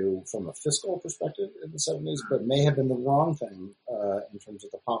thing to do from a fiscal perspective in the 70s, but may have been the wrong thing in terms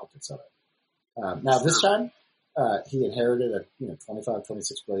of the politics of it. Now, this time, he inherited a $25,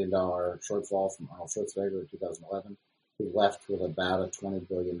 $26 billion shortfall from Arnold Schwarzenegger in 2011. who left with about a $20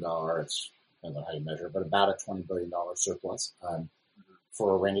 billion, it's depends on how you measure it, but about a $20 billion surplus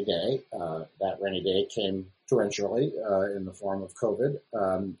for a rainy day. That rainy day came torrentially in the form of COVID,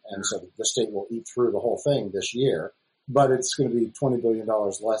 and so the state will eat through the whole thing this year, but it's going to be $20 billion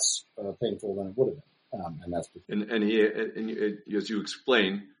less painful than it would have been, and that's and as you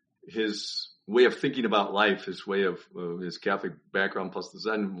explain, his way of thinking about life, his way of his Catholic background plus the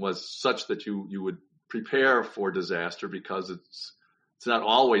Zen was such that you would prepare for disaster because it's not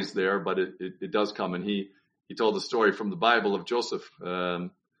always there, but it does come. And he told the story from the Bible of Joseph,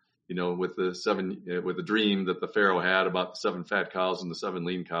 with the dream that the Pharaoh had about the 7 fat cows and the 7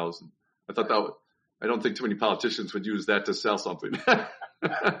 lean cows. And I thought I don't think too many politicians would use that to sell something.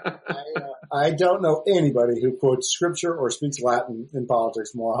 I don't know anybody who quotes scripture or speaks Latin in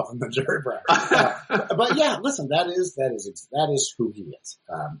politics more often than Jerry Brown. But yeah, listen, that is who he is.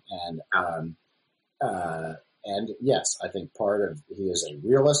 And yes, I think he is a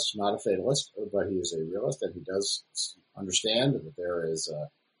realist, not a fatalist, but he is a realist, and he does understand that there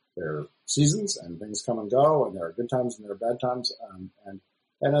are seasons and things come and go, and there are good times and there are bad times.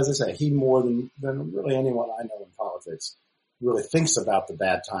 And as I say, he more than really anyone I know in politics really thinks about the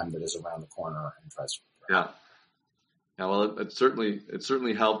bad time that is around the corner and tries to prepare. Yeah. Well, it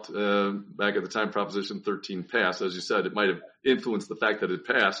certainly helped back at the time Proposition 13 passed. As you said, it might have influenced the fact that it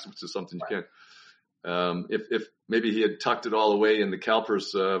passed, which is something you can't. If maybe he had tucked it all away in the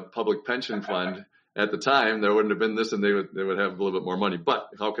CalPERS public pension fund at the time, there wouldn't have been this, and they would have a little bit more money. But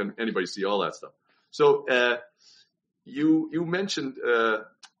how can anybody see all that stuff? So you mentioned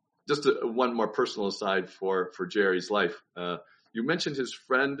just one more personal aside for Jerry's life. You mentioned his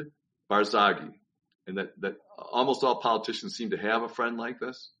friend Barzaghi, and that almost all politicians seem to have a friend like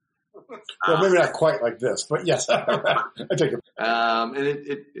this. Well, maybe not quite like this, but yes, I take it. And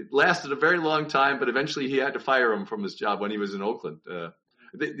it lasted a very long time, but eventually he had to fire him from his job when he was in Oakland.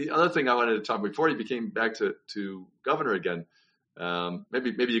 The other thing I wanted to talk before he became back to governor again,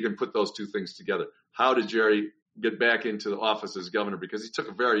 maybe you can put those two things together. How did Jerry get back into the office as governor? Because he took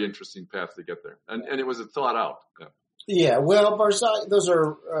a very interesting path to get there, and it was thought out. Yeah, well, Barzaghi, those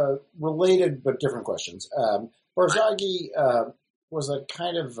are related but different questions. Barzaghi was a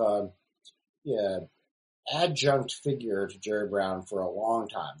kind of adjunct figure to Jerry Brown for a long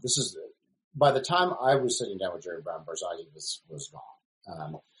time. This is by the time I was sitting down with Jerry Brown, Barzaghi was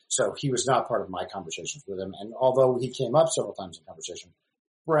gone. So he was not part of my conversations with him. And although he came up several times in conversation,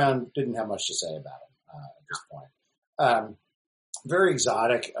 Brown didn't have much to say about him at this point. Very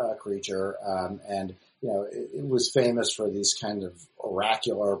exotic creature, and it was famous for these kind of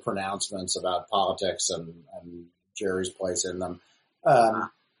oracular pronouncements about politics and Jerry's place in them.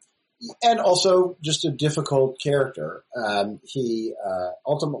 And also just a difficult character. He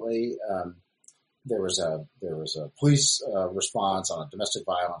ultimately there was a police response on a domestic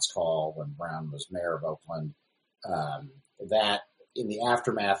violence call when Brown was mayor of Oakland. That in the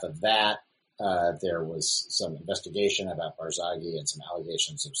aftermath of that, there was some investigation about Barzaghi and some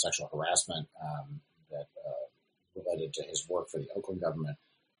allegations of sexual harassment that related to his work for the Oakland government.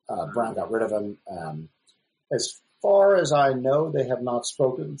 Brown got rid of him. As far as I know, they have not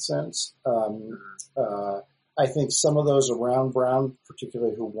spoken since. I think some of those around Brown,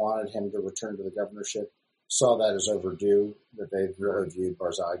 particularly who wanted him to return to the governorship, saw that as overdue, that they really viewed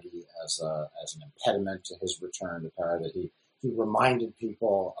Barzaghi as an impediment to his return to power, that he reminded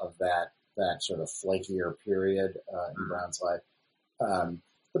people of that sort of flakier period in Brown's life.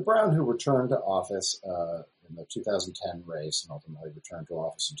 The Brown who returned to office in the 2010 race and ultimately returned to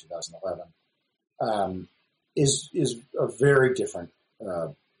office in 2011 is a very different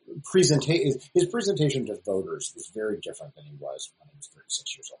presentation. His presentation to voters was very different than he was when he was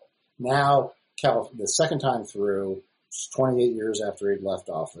 36 years old. Now, the second time through, 28 years after he'd left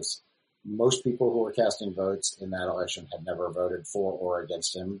office, most people who were casting votes in that election had never voted for or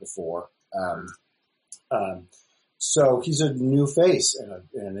against him before. So he's a new face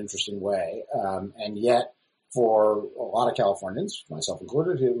in an interesting way. And yet, for a lot of Californians, myself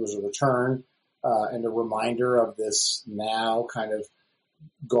included, it was a return and a reminder of this now kind of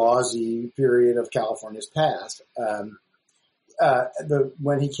gauzy period of California's past.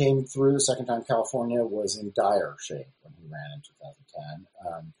 When he came through the second time, California was in dire shape when he ran in 2010.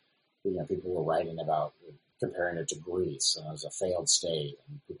 People were writing about comparing it to Greece as a failed state,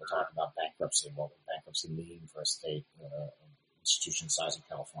 and people talking about bankruptcy. What would bankruptcy mean for a state, institution the size of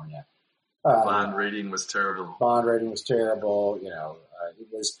California? Bond rating was terrible. It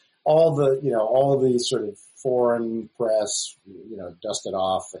was all the sort of foreign press, dusted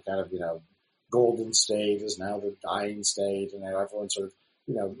off the kind of, golden state is now the dying state, and everyone sort of,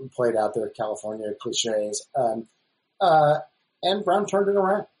 played out their California cliches. And Brown turned it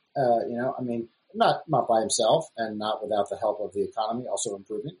around. Not by himself and not without the help of the economy also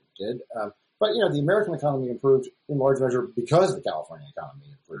improving. It did. But the American economy improved in large measure because the California economy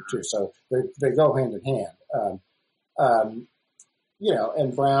improved too. So they go hand in hand.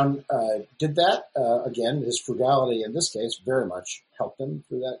 And Brown did that. Again, his frugality in this case very much helped him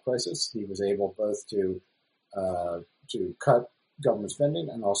through that crisis. He was able both to cut government spending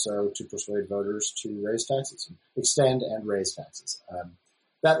and also to persuade voters to raise taxes, extend and raise taxes.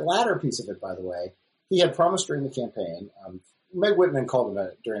 That latter piece of it, by the way, he had promised during the campaign. Meg Whitman called him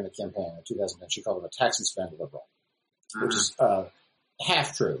during the campaign in 2010. She called him a tax and spend liberal, which is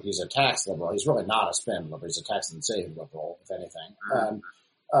half true. He's a tax liberal. He's really not a spend liberal. He's a tax and save liberal, if anything.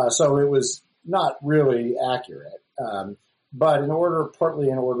 So it was not really accurate. But partly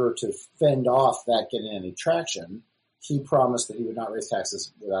in order to fend off that getting any traction, he promised that he would not raise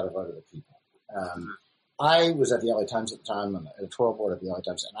taxes without a vote of the people. I was at the LA Times at the time, on the editorial board at the LA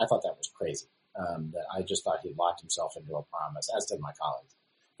Times, and I thought that was crazy. That I just thought he'd locked himself into a promise, as did my colleagues,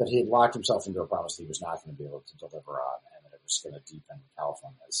 that he had locked himself into a promise that he was not going to be able to deliver on, and that it was going to deepen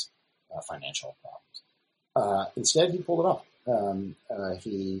California's financial problems. Instead, he pulled it off.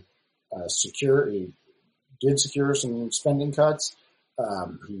 He did secure some spending cuts.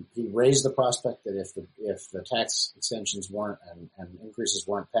 He raised the prospect that if the tax extensions weren't and increases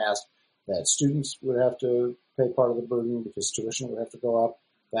weren't passed, that students would have to pay part of the burden because tuition would have to go up.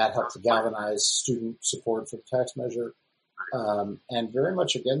 That helped to galvanize student support for the tax measure. And very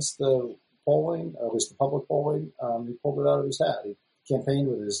much against the polling, at least the public polling, he pulled it out of his hat. He campaigned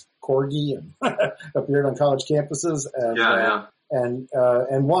with his corgi and appeared on college campuses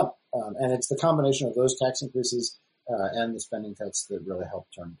and won. And it's the combination of those tax increases and the spending cuts that really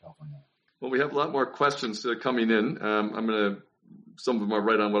helped turn California. Well, we have a lot more questions coming in. Some of them are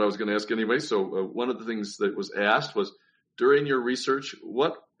right on what I was going to ask anyway. So one of the things that was asked was, during your research,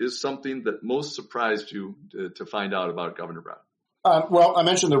 what is something that most surprised you to find out about Governor Brown? Well, I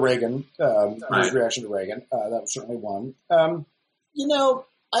mentioned the Reagan, his reaction to Reagan. That was certainly one. I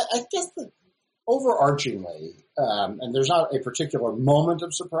guess that overarchingly, and there's not a particular moment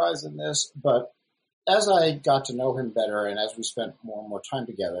of surprise in this, but as I got to know him better and as we spent more and more time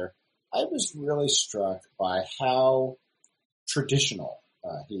together, I was really struck by how traditional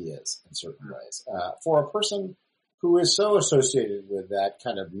he is in certain ways. For a person who is so associated with that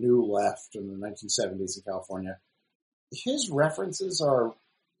kind of new left in the 1970s in California, his references are,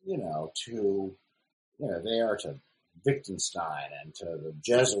 to Wittgenstein and to the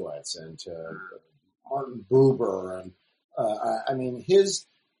Jesuits and to Martin Buber. And, he's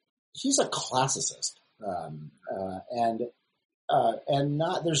a classicist.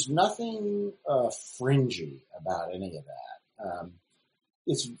 There's nothing fringy about any of that.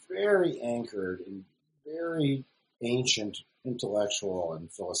 It's very anchored in very ancient intellectual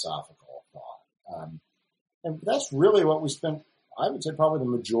and philosophical thought. And that's really what we spent, I would say, probably the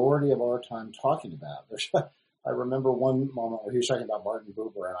majority of our time talking about. I remember one moment where he was talking about Martin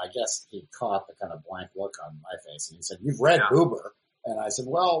Buber, and I guess he caught the kind of blank look on my face, and he said, "You've read Buber?" And I said,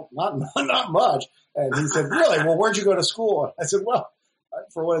 "Well, not much." And he said, "Really? Well, where'd you go to school?" And I said, "Well,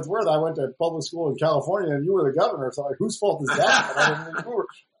 for what it's worth, I went to public school in California, and you were the governor, so whose fault is that?" And I didn't read Buber.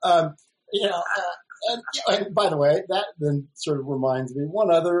 And by the way, that then sort of reminds me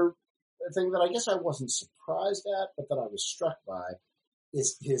one other thing that I guess I wasn't surprised at, but that I was struck by,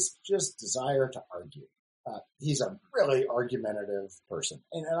 is his just desire to argue. He's a really argumentative person,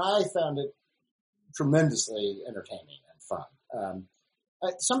 and I found it tremendously entertaining and fun.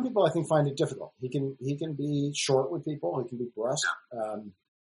 Some people, I think, find it difficult. He can be short with people. He can be brusque.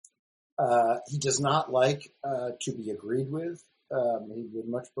 He does not like to be agreed with. He would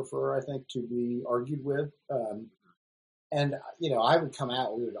much prefer, I think, to be argued with. And I would come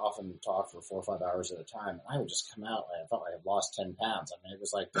out. We would often talk for 4 or 5 hours at a time, and I would just come out and I felt like I had lost 10 pounds. I mean, it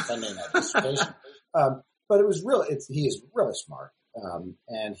was like defending that dissertation. But it was really, he is really smart.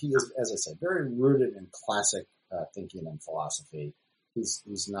 And he is, as I said, very rooted in classic thinking and philosophy.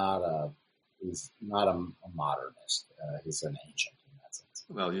 He's not a modernist. He's an ancient in that sense.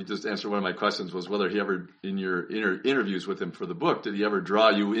 Well, you just answered one of my questions, was whether he ever, in your interviews with him for the book, did he ever draw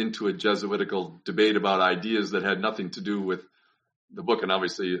you into a Jesuitical debate about ideas that had nothing to do with the book? And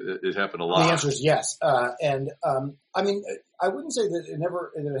obviously it happened a lot. The answer is yes. I wouldn't say that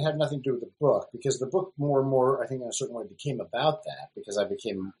it had nothing to do with the book, because the book more and more, I think in a certain way, became about that, because I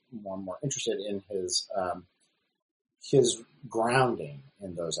became more and more interested in his grounding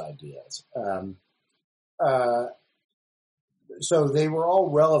in those ideas. So they were all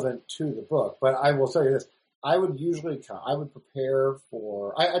relevant to the book, but I will tell you this. I would prepare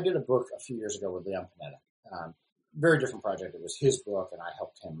for, I did a book a few years ago with Leon Panetta, very different project. It was his book, and I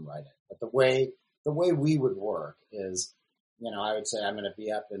helped him write it. But the way we would work is, I would say I'm going to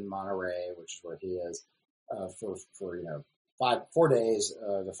be up in Monterey, which is where he is, for 4 days,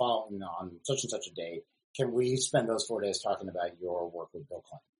 the following on such and such a date. Can we spend those 4 days talking about your work with Bill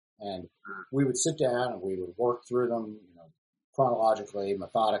Clinton? And we would sit down and we would work through them, chronologically,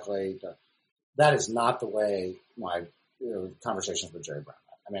 methodically. That is not the way my conversations with Jerry Brown.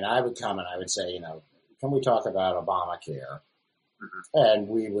 I mean, I would come and I would say, can we talk about Obamacare? And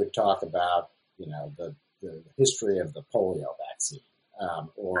we would talk about, the history of the polio vaccine.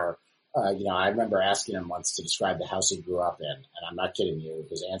 I remember asking him once to describe the house he grew up in, and I'm not kidding you,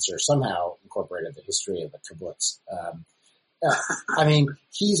 his answer somehow incorporated the history of the kibbutz. I mean,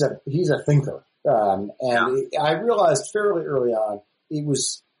 he's a thinker. I realized fairly early on it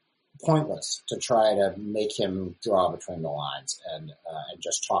was pointless to try to make him draw between the lines and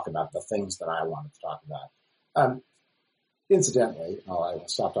just talk about the things that I wanted to talk about. Incidentally, I will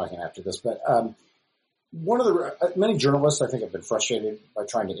stop talking after this, but one of the many journalists I think have been frustrated by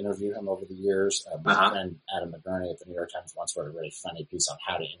trying to interview him over the years. My friend Adam McBurney at the New York Times once wrote a really funny piece on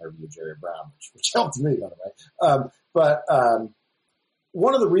how to interview Jerry Brown, which helped me, by the way. But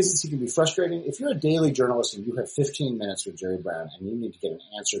one of the reasons he can be frustrating, if you're a daily journalist and you have 15 minutes with Jerry Brown and you need to get an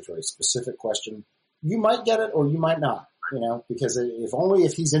answer to a specific question, you might get it or you might not, because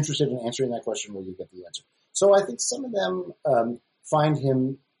if he's interested in answering that question, will you get the answer? So I think some of them find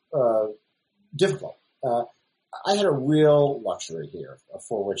him difficult. I had a real luxury here,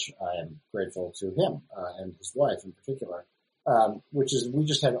 for which I am grateful to him and his wife in particular, which is we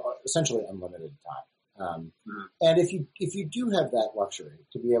just had essentially unlimited time. And if you do have that luxury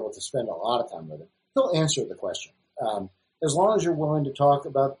to be able to spend a lot of time with him, he'll answer the question as long as you're willing to talk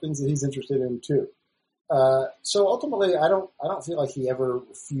about things that he's interested in too. So ultimately, I don't feel like he ever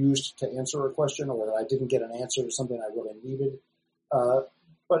refused to answer a question or that I didn't get an answer to something I really needed.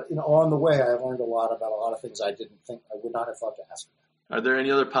 But on the way, I learned a lot about a lot of things I didn't think I would not have thought to ask about. Are there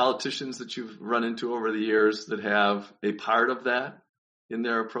any other politicians that you've run into over the years that have a part of that in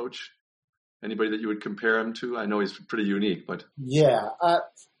their approach? Anybody that you would compare him to? I know he's pretty unique, but yeah, I've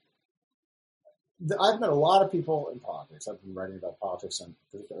met a lot of people in politics. I've been writing about politics, and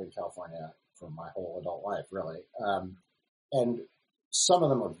particularly in California, for my whole adult life, really. And some of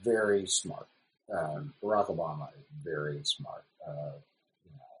them are very smart. Barack Obama is very smart.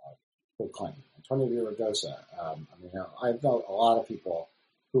 Bill Clinton, Antonio Villaraigosa. I've known a lot of people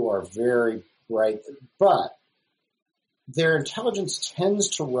who are very bright, but their intelligence tends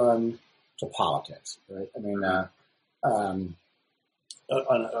to run to politics, right? I mean,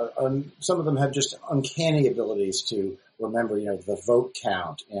 some of them have just uncanny abilities to remember, the vote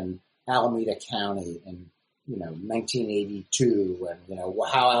count in Alameda County in, 1982 and,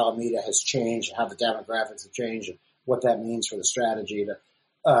 how Alameda has changed, how the demographics have changed and what that means for the strategy.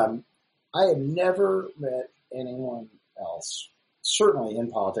 I have never met anyone else, certainly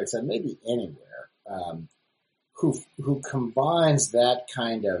in politics and maybe anywhere, who combines that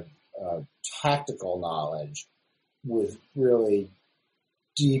kind of tactical knowledge with really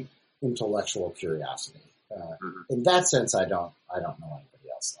deep intellectual curiosity. In that sense, I don't know anybody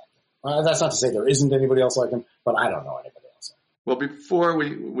else like him. That's not to say there isn't anybody else like him, but I don't know anybody else like him. Well, before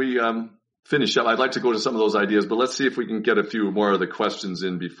we finish up, I'd like to go to some of those ideas, but let's see if we can get a few more of the questions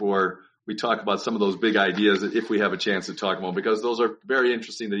in before we talk about some of those big ideas, if we have a chance to talk about, because those are very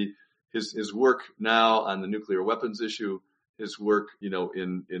interesting. His work now on the nuclear weapons issue, his work,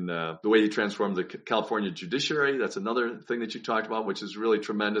 in the way he transformed the California judiciary. That's another thing that you talked about, which is really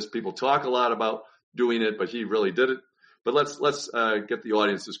tremendous. People talk a lot about doing it, but he really did it. But let's get the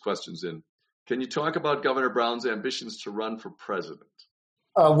audience's questions in. Can you talk about Governor Brown's ambitions to run for president?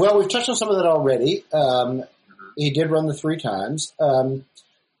 Well, we've touched on some of that already. He did run the 3 times.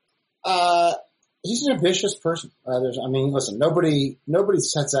 He's an ambitious person. Listen, nobody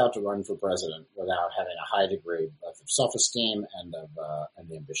sets out to run for president without having a high degree of self-esteem and of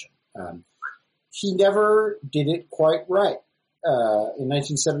ambition. He never did it quite right. In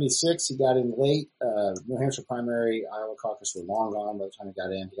 1976, he got in late. New Hampshire primary, Iowa caucus were long gone by the time he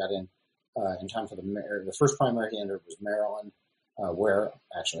got in. He got in time for the first primary he entered was Maryland, where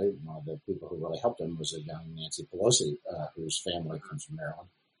actually one of the people who really helped him was a young Nancy Pelosi, whose family comes from Maryland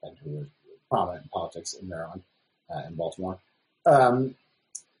and who was prominent in politics in Maryland, in Baltimore.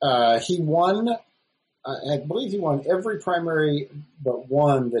 He won, I believe he won every primary but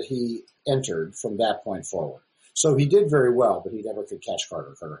one that he entered from that point forward. So he did very well, but he never could catch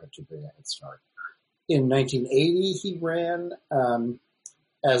Carter. Carter had too big a head start. In 1980, he ran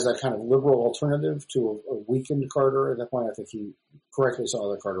as a kind of liberal alternative to a weakened Carter. At that point, I think he correctly saw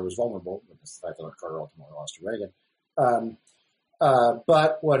that Carter was vulnerable, with the fact that Carter ultimately lost to Reagan.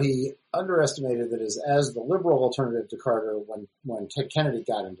 But what he underestimated that is, as the liberal alternative to Carter, when Ted Kennedy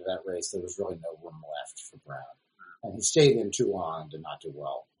got into that race, there was really no room left for Brown. And he stayed in too long, did not do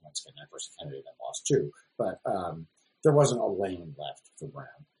well. Once again, of course, Kennedy then lost too. But there wasn't a lane left for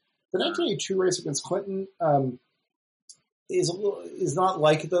Brown. The 1982 race against Clinton is not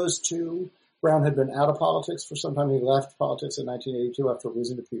like those two. Brown had been out of politics for some time. He left politics in 1982 after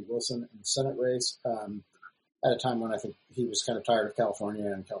losing to Pete Wilson in the Senate race. At a time when I think he was kind of tired of California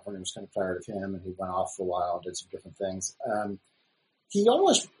and California was kind of tired of him, and he went off for a while, did some different things. He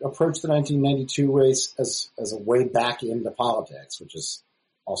almost approached the 1992 race as a way back into politics, which is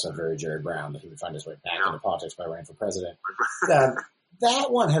also very Jerry Brown, that he would find his way back into politics by running for president.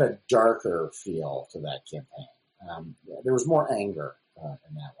 That one had a darker feel to that campaign. There was more anger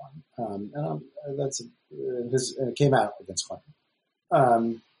in that one. And it came out against Clinton.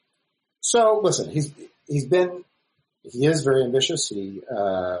 So listen, he is very ambitious. He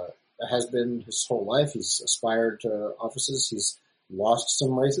has been his whole life. He's aspired to offices. He's lost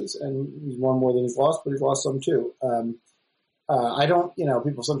some races, and he's won more than he's lost, but he's lost some too.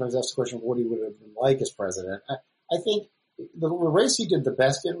 People sometimes ask the question of what he would have been like as president. I think the race he did the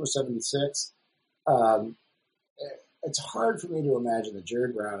best in was 76. It's hard for me to imagine that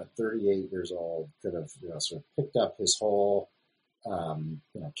Jerry Brown at 38 years old could have, sort of picked up his whole,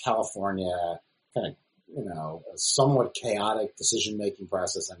 California kind of, a somewhat chaotic decision-making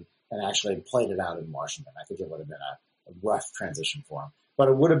process and actually played it out in Washington. I think it would have been a rough transition for him, but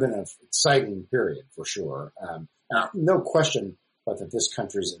it would have been an exciting period for sure. No question, but that this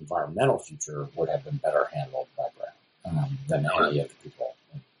country's environmental future would have been better handled by Brown than any of the people.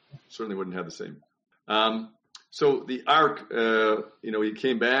 Certainly wouldn't have the same. So the arc, he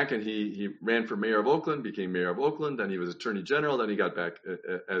came back and he ran for mayor of Oakland, became mayor of Oakland, then he was attorney general, then he got back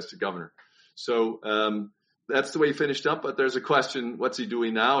as to governor. So that's the way he finished up. But there's a question, what's he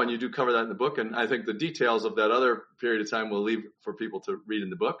doing now? And you do cover that in the book. And I think the details of that other period of time we'll leave for people to read in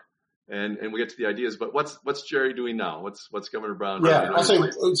the book. And we get to the ideas. But what's Jerry doing now? What's Governor Brown doing? Yeah, I'll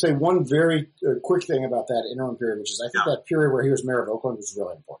say one very quick thing about that interim period, which is I think that period where he was mayor of Oakland was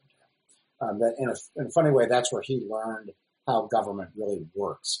really important to him. That in a funny way, that's where he learned how government really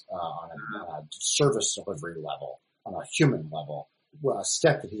works on a service delivery level, on a human level, a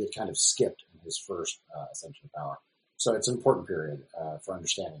step that he had kind of skipped in his first ascension of power. So it's an important period for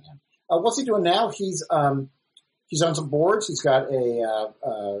understanding him. What's he doing now? He's on some boards. He's got a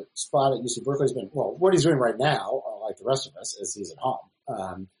spot at UC Berkeley. What he's doing right now, like the rest of us, is he's at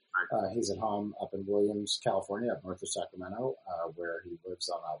home. He's at home up in Williams, California, up north of Sacramento, where he lives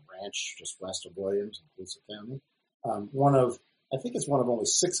on a ranch just west of Williams in Colusa County. I think it's one of only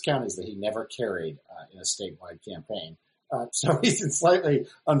 6 counties that he never carried in a statewide campaign. So he's in slightly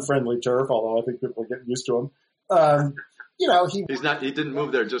unfriendly turf, although I think people are getting used to him. He didn't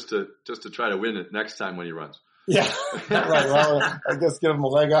move there just to try to win it next time when he runs. Yeah, right. Well, I guess give him a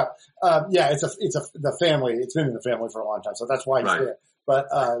leg up. The family. It's been in the family for a long time, so that's why he's there. But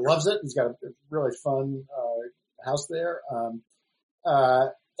loves it. He's got a really fun house there,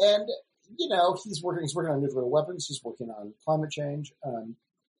 and he's working on nuclear weapons. He's working on climate change.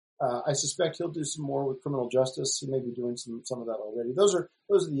 I suspect he'll do some more with criminal justice. He may be doing some of that already. Those are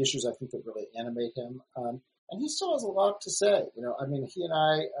the issues I think that really animate him. And he still has a lot to say. He and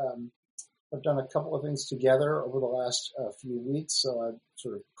I have done a couple of things together over the last few weeks, so I've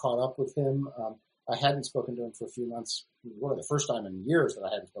sort of caught up with him. I hadn't spoken to him for a few months. One of the first time in years that I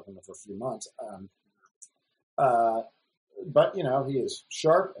hadn't spoken to him for a few months. But he is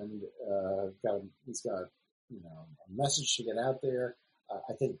sharp and he's got a message to get out there.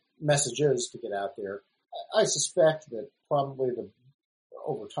 I think messages to get out there. I suspect that probably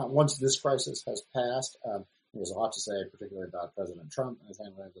over time, once this crisis has passed, there's a lot to say, particularly about President Trump and his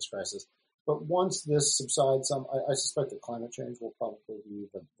handling of this crisis. But once this subsides, I suspect that climate change will probably be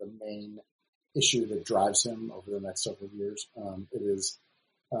the main issue that drives him over the next several years. It is,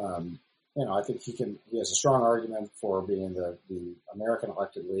 I think he has a strong argument for being the American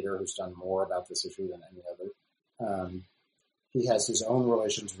elected leader who's done more about this issue than any other. He has his own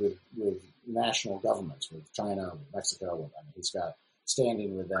relations with national governments, with China, with Mexico. He's got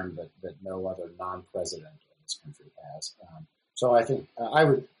standing with them that no other non-president in this country has. So I think I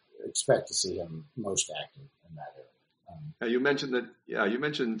would expect to see him most active in that area. You mentioned that. Yeah, you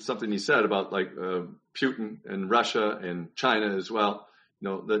mentioned something he said about Putin and Russia and China as well.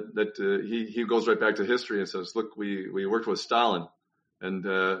 He goes right back to history and says, "Look, we worked with Stalin, and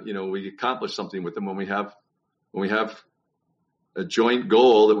we accomplished something with them when we have a joint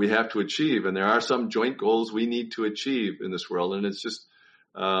goal that we have to achieve, and there are some joint goals we need to achieve in this world, and it's just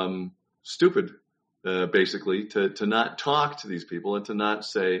stupid basically, to not talk to these people and to not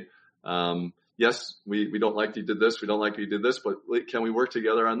say, yes, we don't like you did this, we don't like you did this, but can we work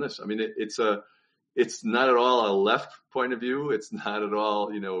together on this? I mean, it's not at all a left point of view. It's not at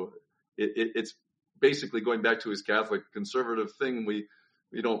all, it's basically going back to his Catholic conservative thing. We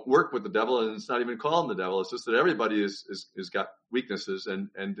don't work with the devil, and it's not even called the devil. It's just that everybody is got weaknesses, and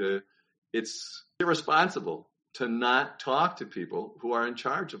it's irresponsible to not talk to people who are in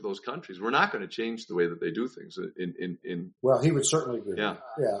charge of those countries. We're not going to change the way that they do things. Well, he would certainly agree. Yeah.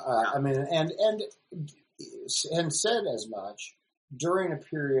 I mean, and said as much during a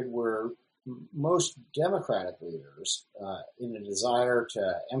period where most Democratic leaders, in a desire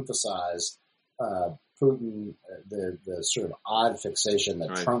to emphasize Putin, the sort of odd fixation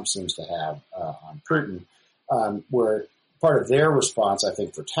that Right. Trump seems to have on Putin, where part of their response, I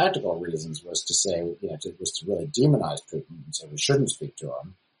think, for tactical reasons, was to say, was to really demonize Putin and say we shouldn't speak to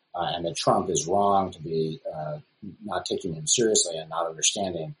him, and that Trump is wrong to be not taking him seriously and not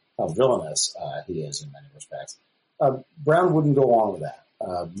understanding how villainous he is in many respects. Brown wouldn't go along with that.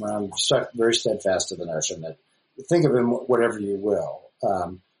 Brown stuck very steadfast to the notion that think of him whatever you will,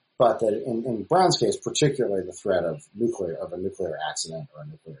 but that in Brown's case, particularly the threat of a nuclear accident or a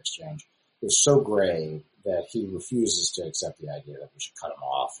nuclear exchange is so grave that he refuses to accept the idea that we should cut him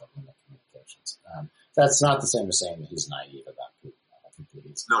off from the communications. That's not the same as saying that he's naive about Putin. I think that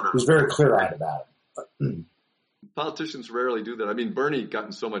he's very clear-eyed about it. Politicians rarely do that. I mean, Bernie got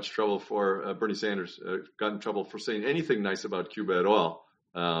in so much trouble Bernie Sanders got in trouble for saying anything nice about Cuba at all.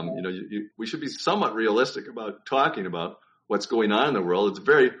 We should be somewhat realistic about talking about what's going on in the world. It's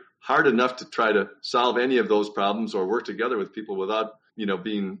very hard enough to try to solve any of those problems or work together with people without,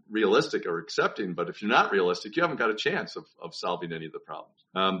 being realistic or accepting. But if you're not realistic, you haven't got a chance of solving any of the problems.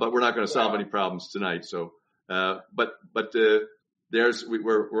 But we're not going to solve any problems tonight. So, we're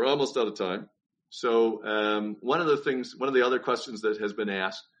almost out of time. So, one of the other questions that has been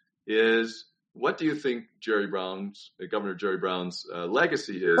asked is, what do you think Governor Jerry Brown's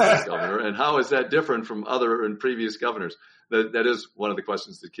legacy is as governor, and how is that different from other and previous governors? That is one of the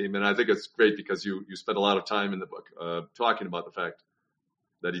questions that came in. I think it's great because you spent a lot of time in the book talking about the fact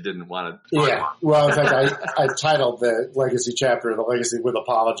that he didn't want to. Yeah, well, in fact, I titled the legacy chapter "The Legacy with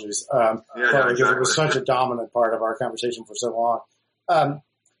Apologies," because it was such a dominant part of our conversation for so long.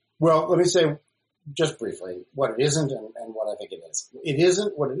 Well, let me say just briefly what it isn't and what I think it is.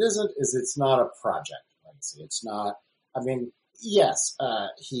 What it isn't is it's not a project legacy. It's not. I mean, yes,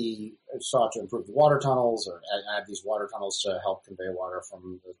 he sought to improve the water tunnels or add these water tunnels to help convey water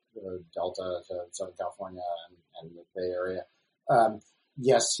from the Delta to Southern California and the Bay Area.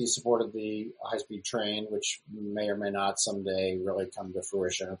 Yes, he supported the high-speed train, which may or may not someday really come to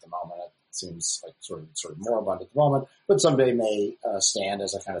fruition. At the moment, it seems like sort of moribund at the moment, but someday may stand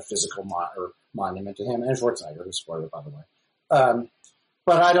as a kind of physical monument to him. And Schwarzenegger, who supported it, by the way.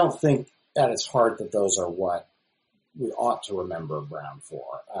 But I don't think at its heart that those are what we ought to remember Brown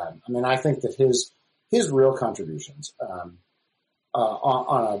for. I think that his real contributions in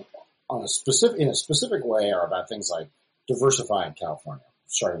a specific way are about things like diversifying California,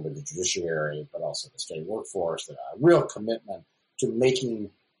 starting with the judiciary, but also the state workforce, a real commitment to making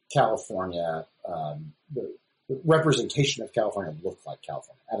California, the representation of California look like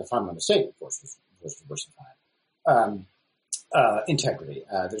California. At a time when the state, of course, was diversifying. Integrity.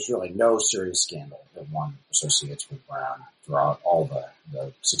 There's really no serious scandal that one associates with Brown throughout all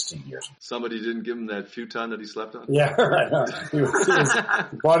the 16 years. Somebody didn't give him that futon that he slept on? Yeah, right.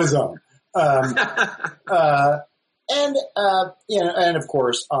 He bought his own. And of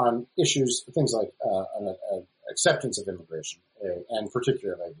course, on issues, things like acceptance of immigration, and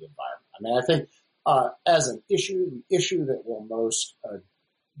particularly the environment. I think as an issue, the issue that will most,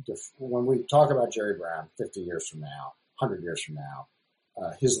 when we talk about Jerry Brown 50 years from now, 100 years from now,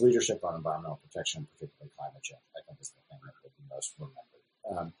 his leadership on environmental protection, particularly climate change, I think is the thing that will be most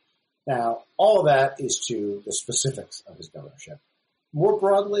remembered. Now, all of that is to the specifics of his governorship. More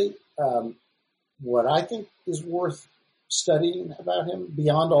broadly, what I think is worth studying about him,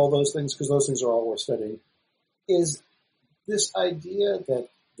 beyond all those things, because those things are all worth studying, is this idea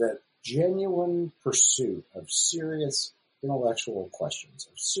that genuine pursuit of serious intellectual questions,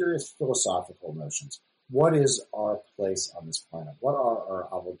 of serious philosophical notions. What is our place on this planet? What are our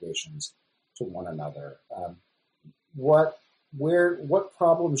obligations to one another? What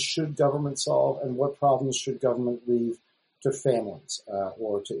problems should government solve, and what problems should government leave to families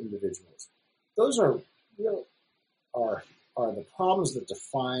or to individuals? Those are the problems that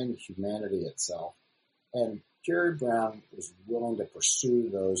define humanity itself. And Jerry Brown was willing to pursue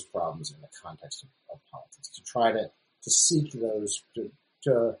those problems in the context of politics, to try to seek those,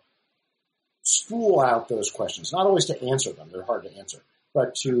 to spool out those questions, not always to answer them, they're hard to answer,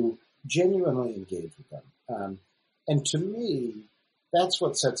 but to genuinely engage with them. And to me, that's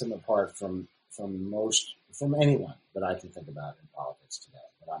what sets him apart from anyone that I can think about in politics today,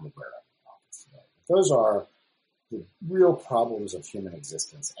 that I'm aware of in politics today. Those are the real problems of human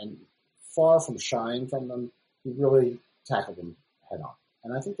existence, and far from shying from them, he really tackled them head on.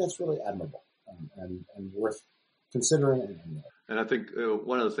 And I think that's really admirable and worth considering and emulating. And I think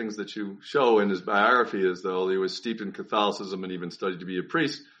one of the things that you show in his biography is, though he was steeped in Catholicism and even studied to be a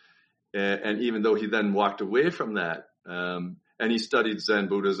priest, and even though he then walked away from that, and he studied Zen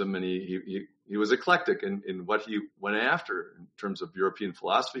Buddhism, and he was eclectic in what he went after in terms of European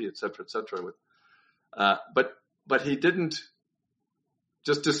philosophy, et cetera, et cetera. But he didn't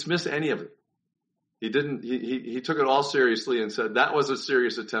just dismiss any of it. He didn't. He took it all seriously and said that was a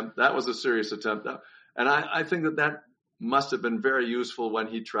serious attempt. That was a serious attempt. And I think that must have been very useful when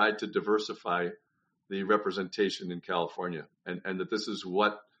he tried to diversify the representation in California, and that this is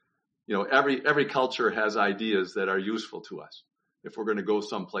what, every culture has ideas that are useful to us if we're going to go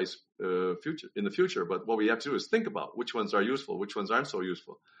someplace in the future. But what we have to do is think about which ones are useful, which ones aren't so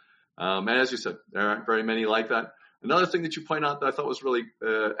useful. And as you said, there aren't very many like that. Another thing that you point out that I thought was really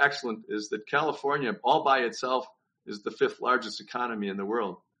excellent is that California, all by itself, is the 5th largest economy in the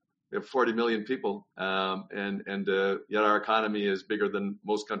world. We have 40 million people, and yet our economy is bigger than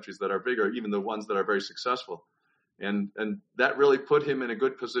most countries that are bigger, even the ones that are very successful. And that really put him in a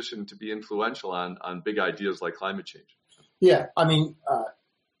good position to be influential on big ideas like climate change. Yeah, I mean,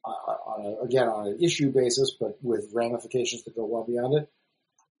 on an issue basis, but with ramifications that go well beyond it,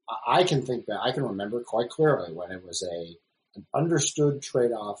 I can remember quite clearly when it was an understood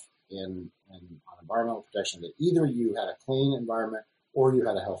trade-off on environmental protection that either you had a clean environment or you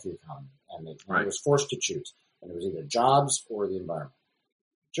had a healthy economy, and it was forced to choose, and it was either jobs or the environment.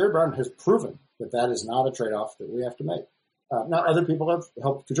 Jerry Brown has proven that is not a trade-off that we have to make. Now, other people have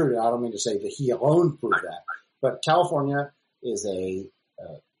helped contribute. I don't mean to say that he alone proved that, but California is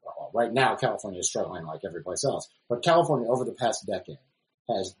right now California is struggling like every place else, but California over the past decade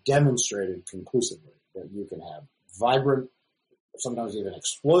has demonstrated conclusively that you can have vibrant, sometimes even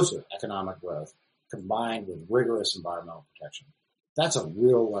explosive economic growth combined with rigorous environmental protection. That's a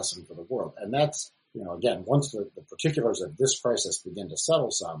real lesson for the world. And that's, again, once the particulars of this crisis begin to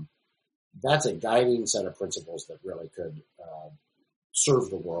settle some, that's a guiding set of principles that really could serve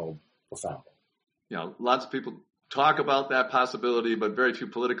the world profoundly. Lots of people talk about that possibility, but very few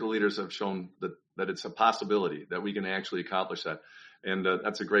political leaders have shown that it's a possibility that we can actually accomplish that. And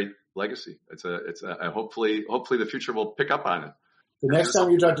that's a great legacy. Hopefully the future will pick up on it. The next time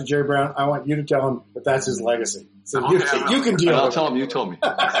you talk to Jerry Brown, I want you to tell him that that's his legacy. So you can deal with it. I'll tell him you told me.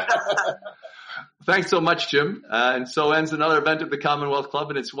 Thanks so much, Jim. And so ends another event of the Commonwealth Club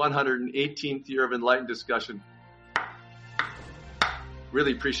in its 118th year of enlightened discussion.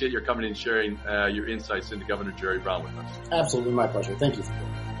 Really appreciate your coming and sharing your insights into Governor Jerry Brown with us. Absolutely, my pleasure. Thank you.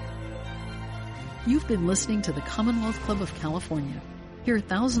 You've been listening to the Commonwealth Club of California. Hear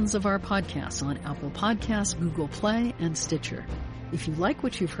thousands of our podcasts on Apple Podcasts, Google Play, and Stitcher. If you like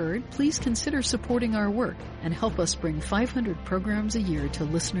what you've heard, please consider supporting our work and help us bring 500 programs a year to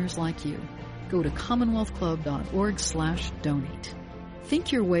listeners like you. Go to commonwealthclub.org/donate.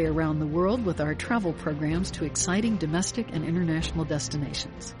 Think your way around the world with our travel programs to exciting domestic and international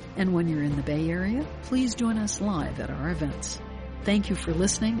destinations. And when you're in the Bay Area, please join us live at our events. Thank you for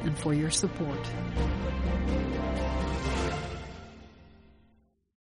listening and for your support.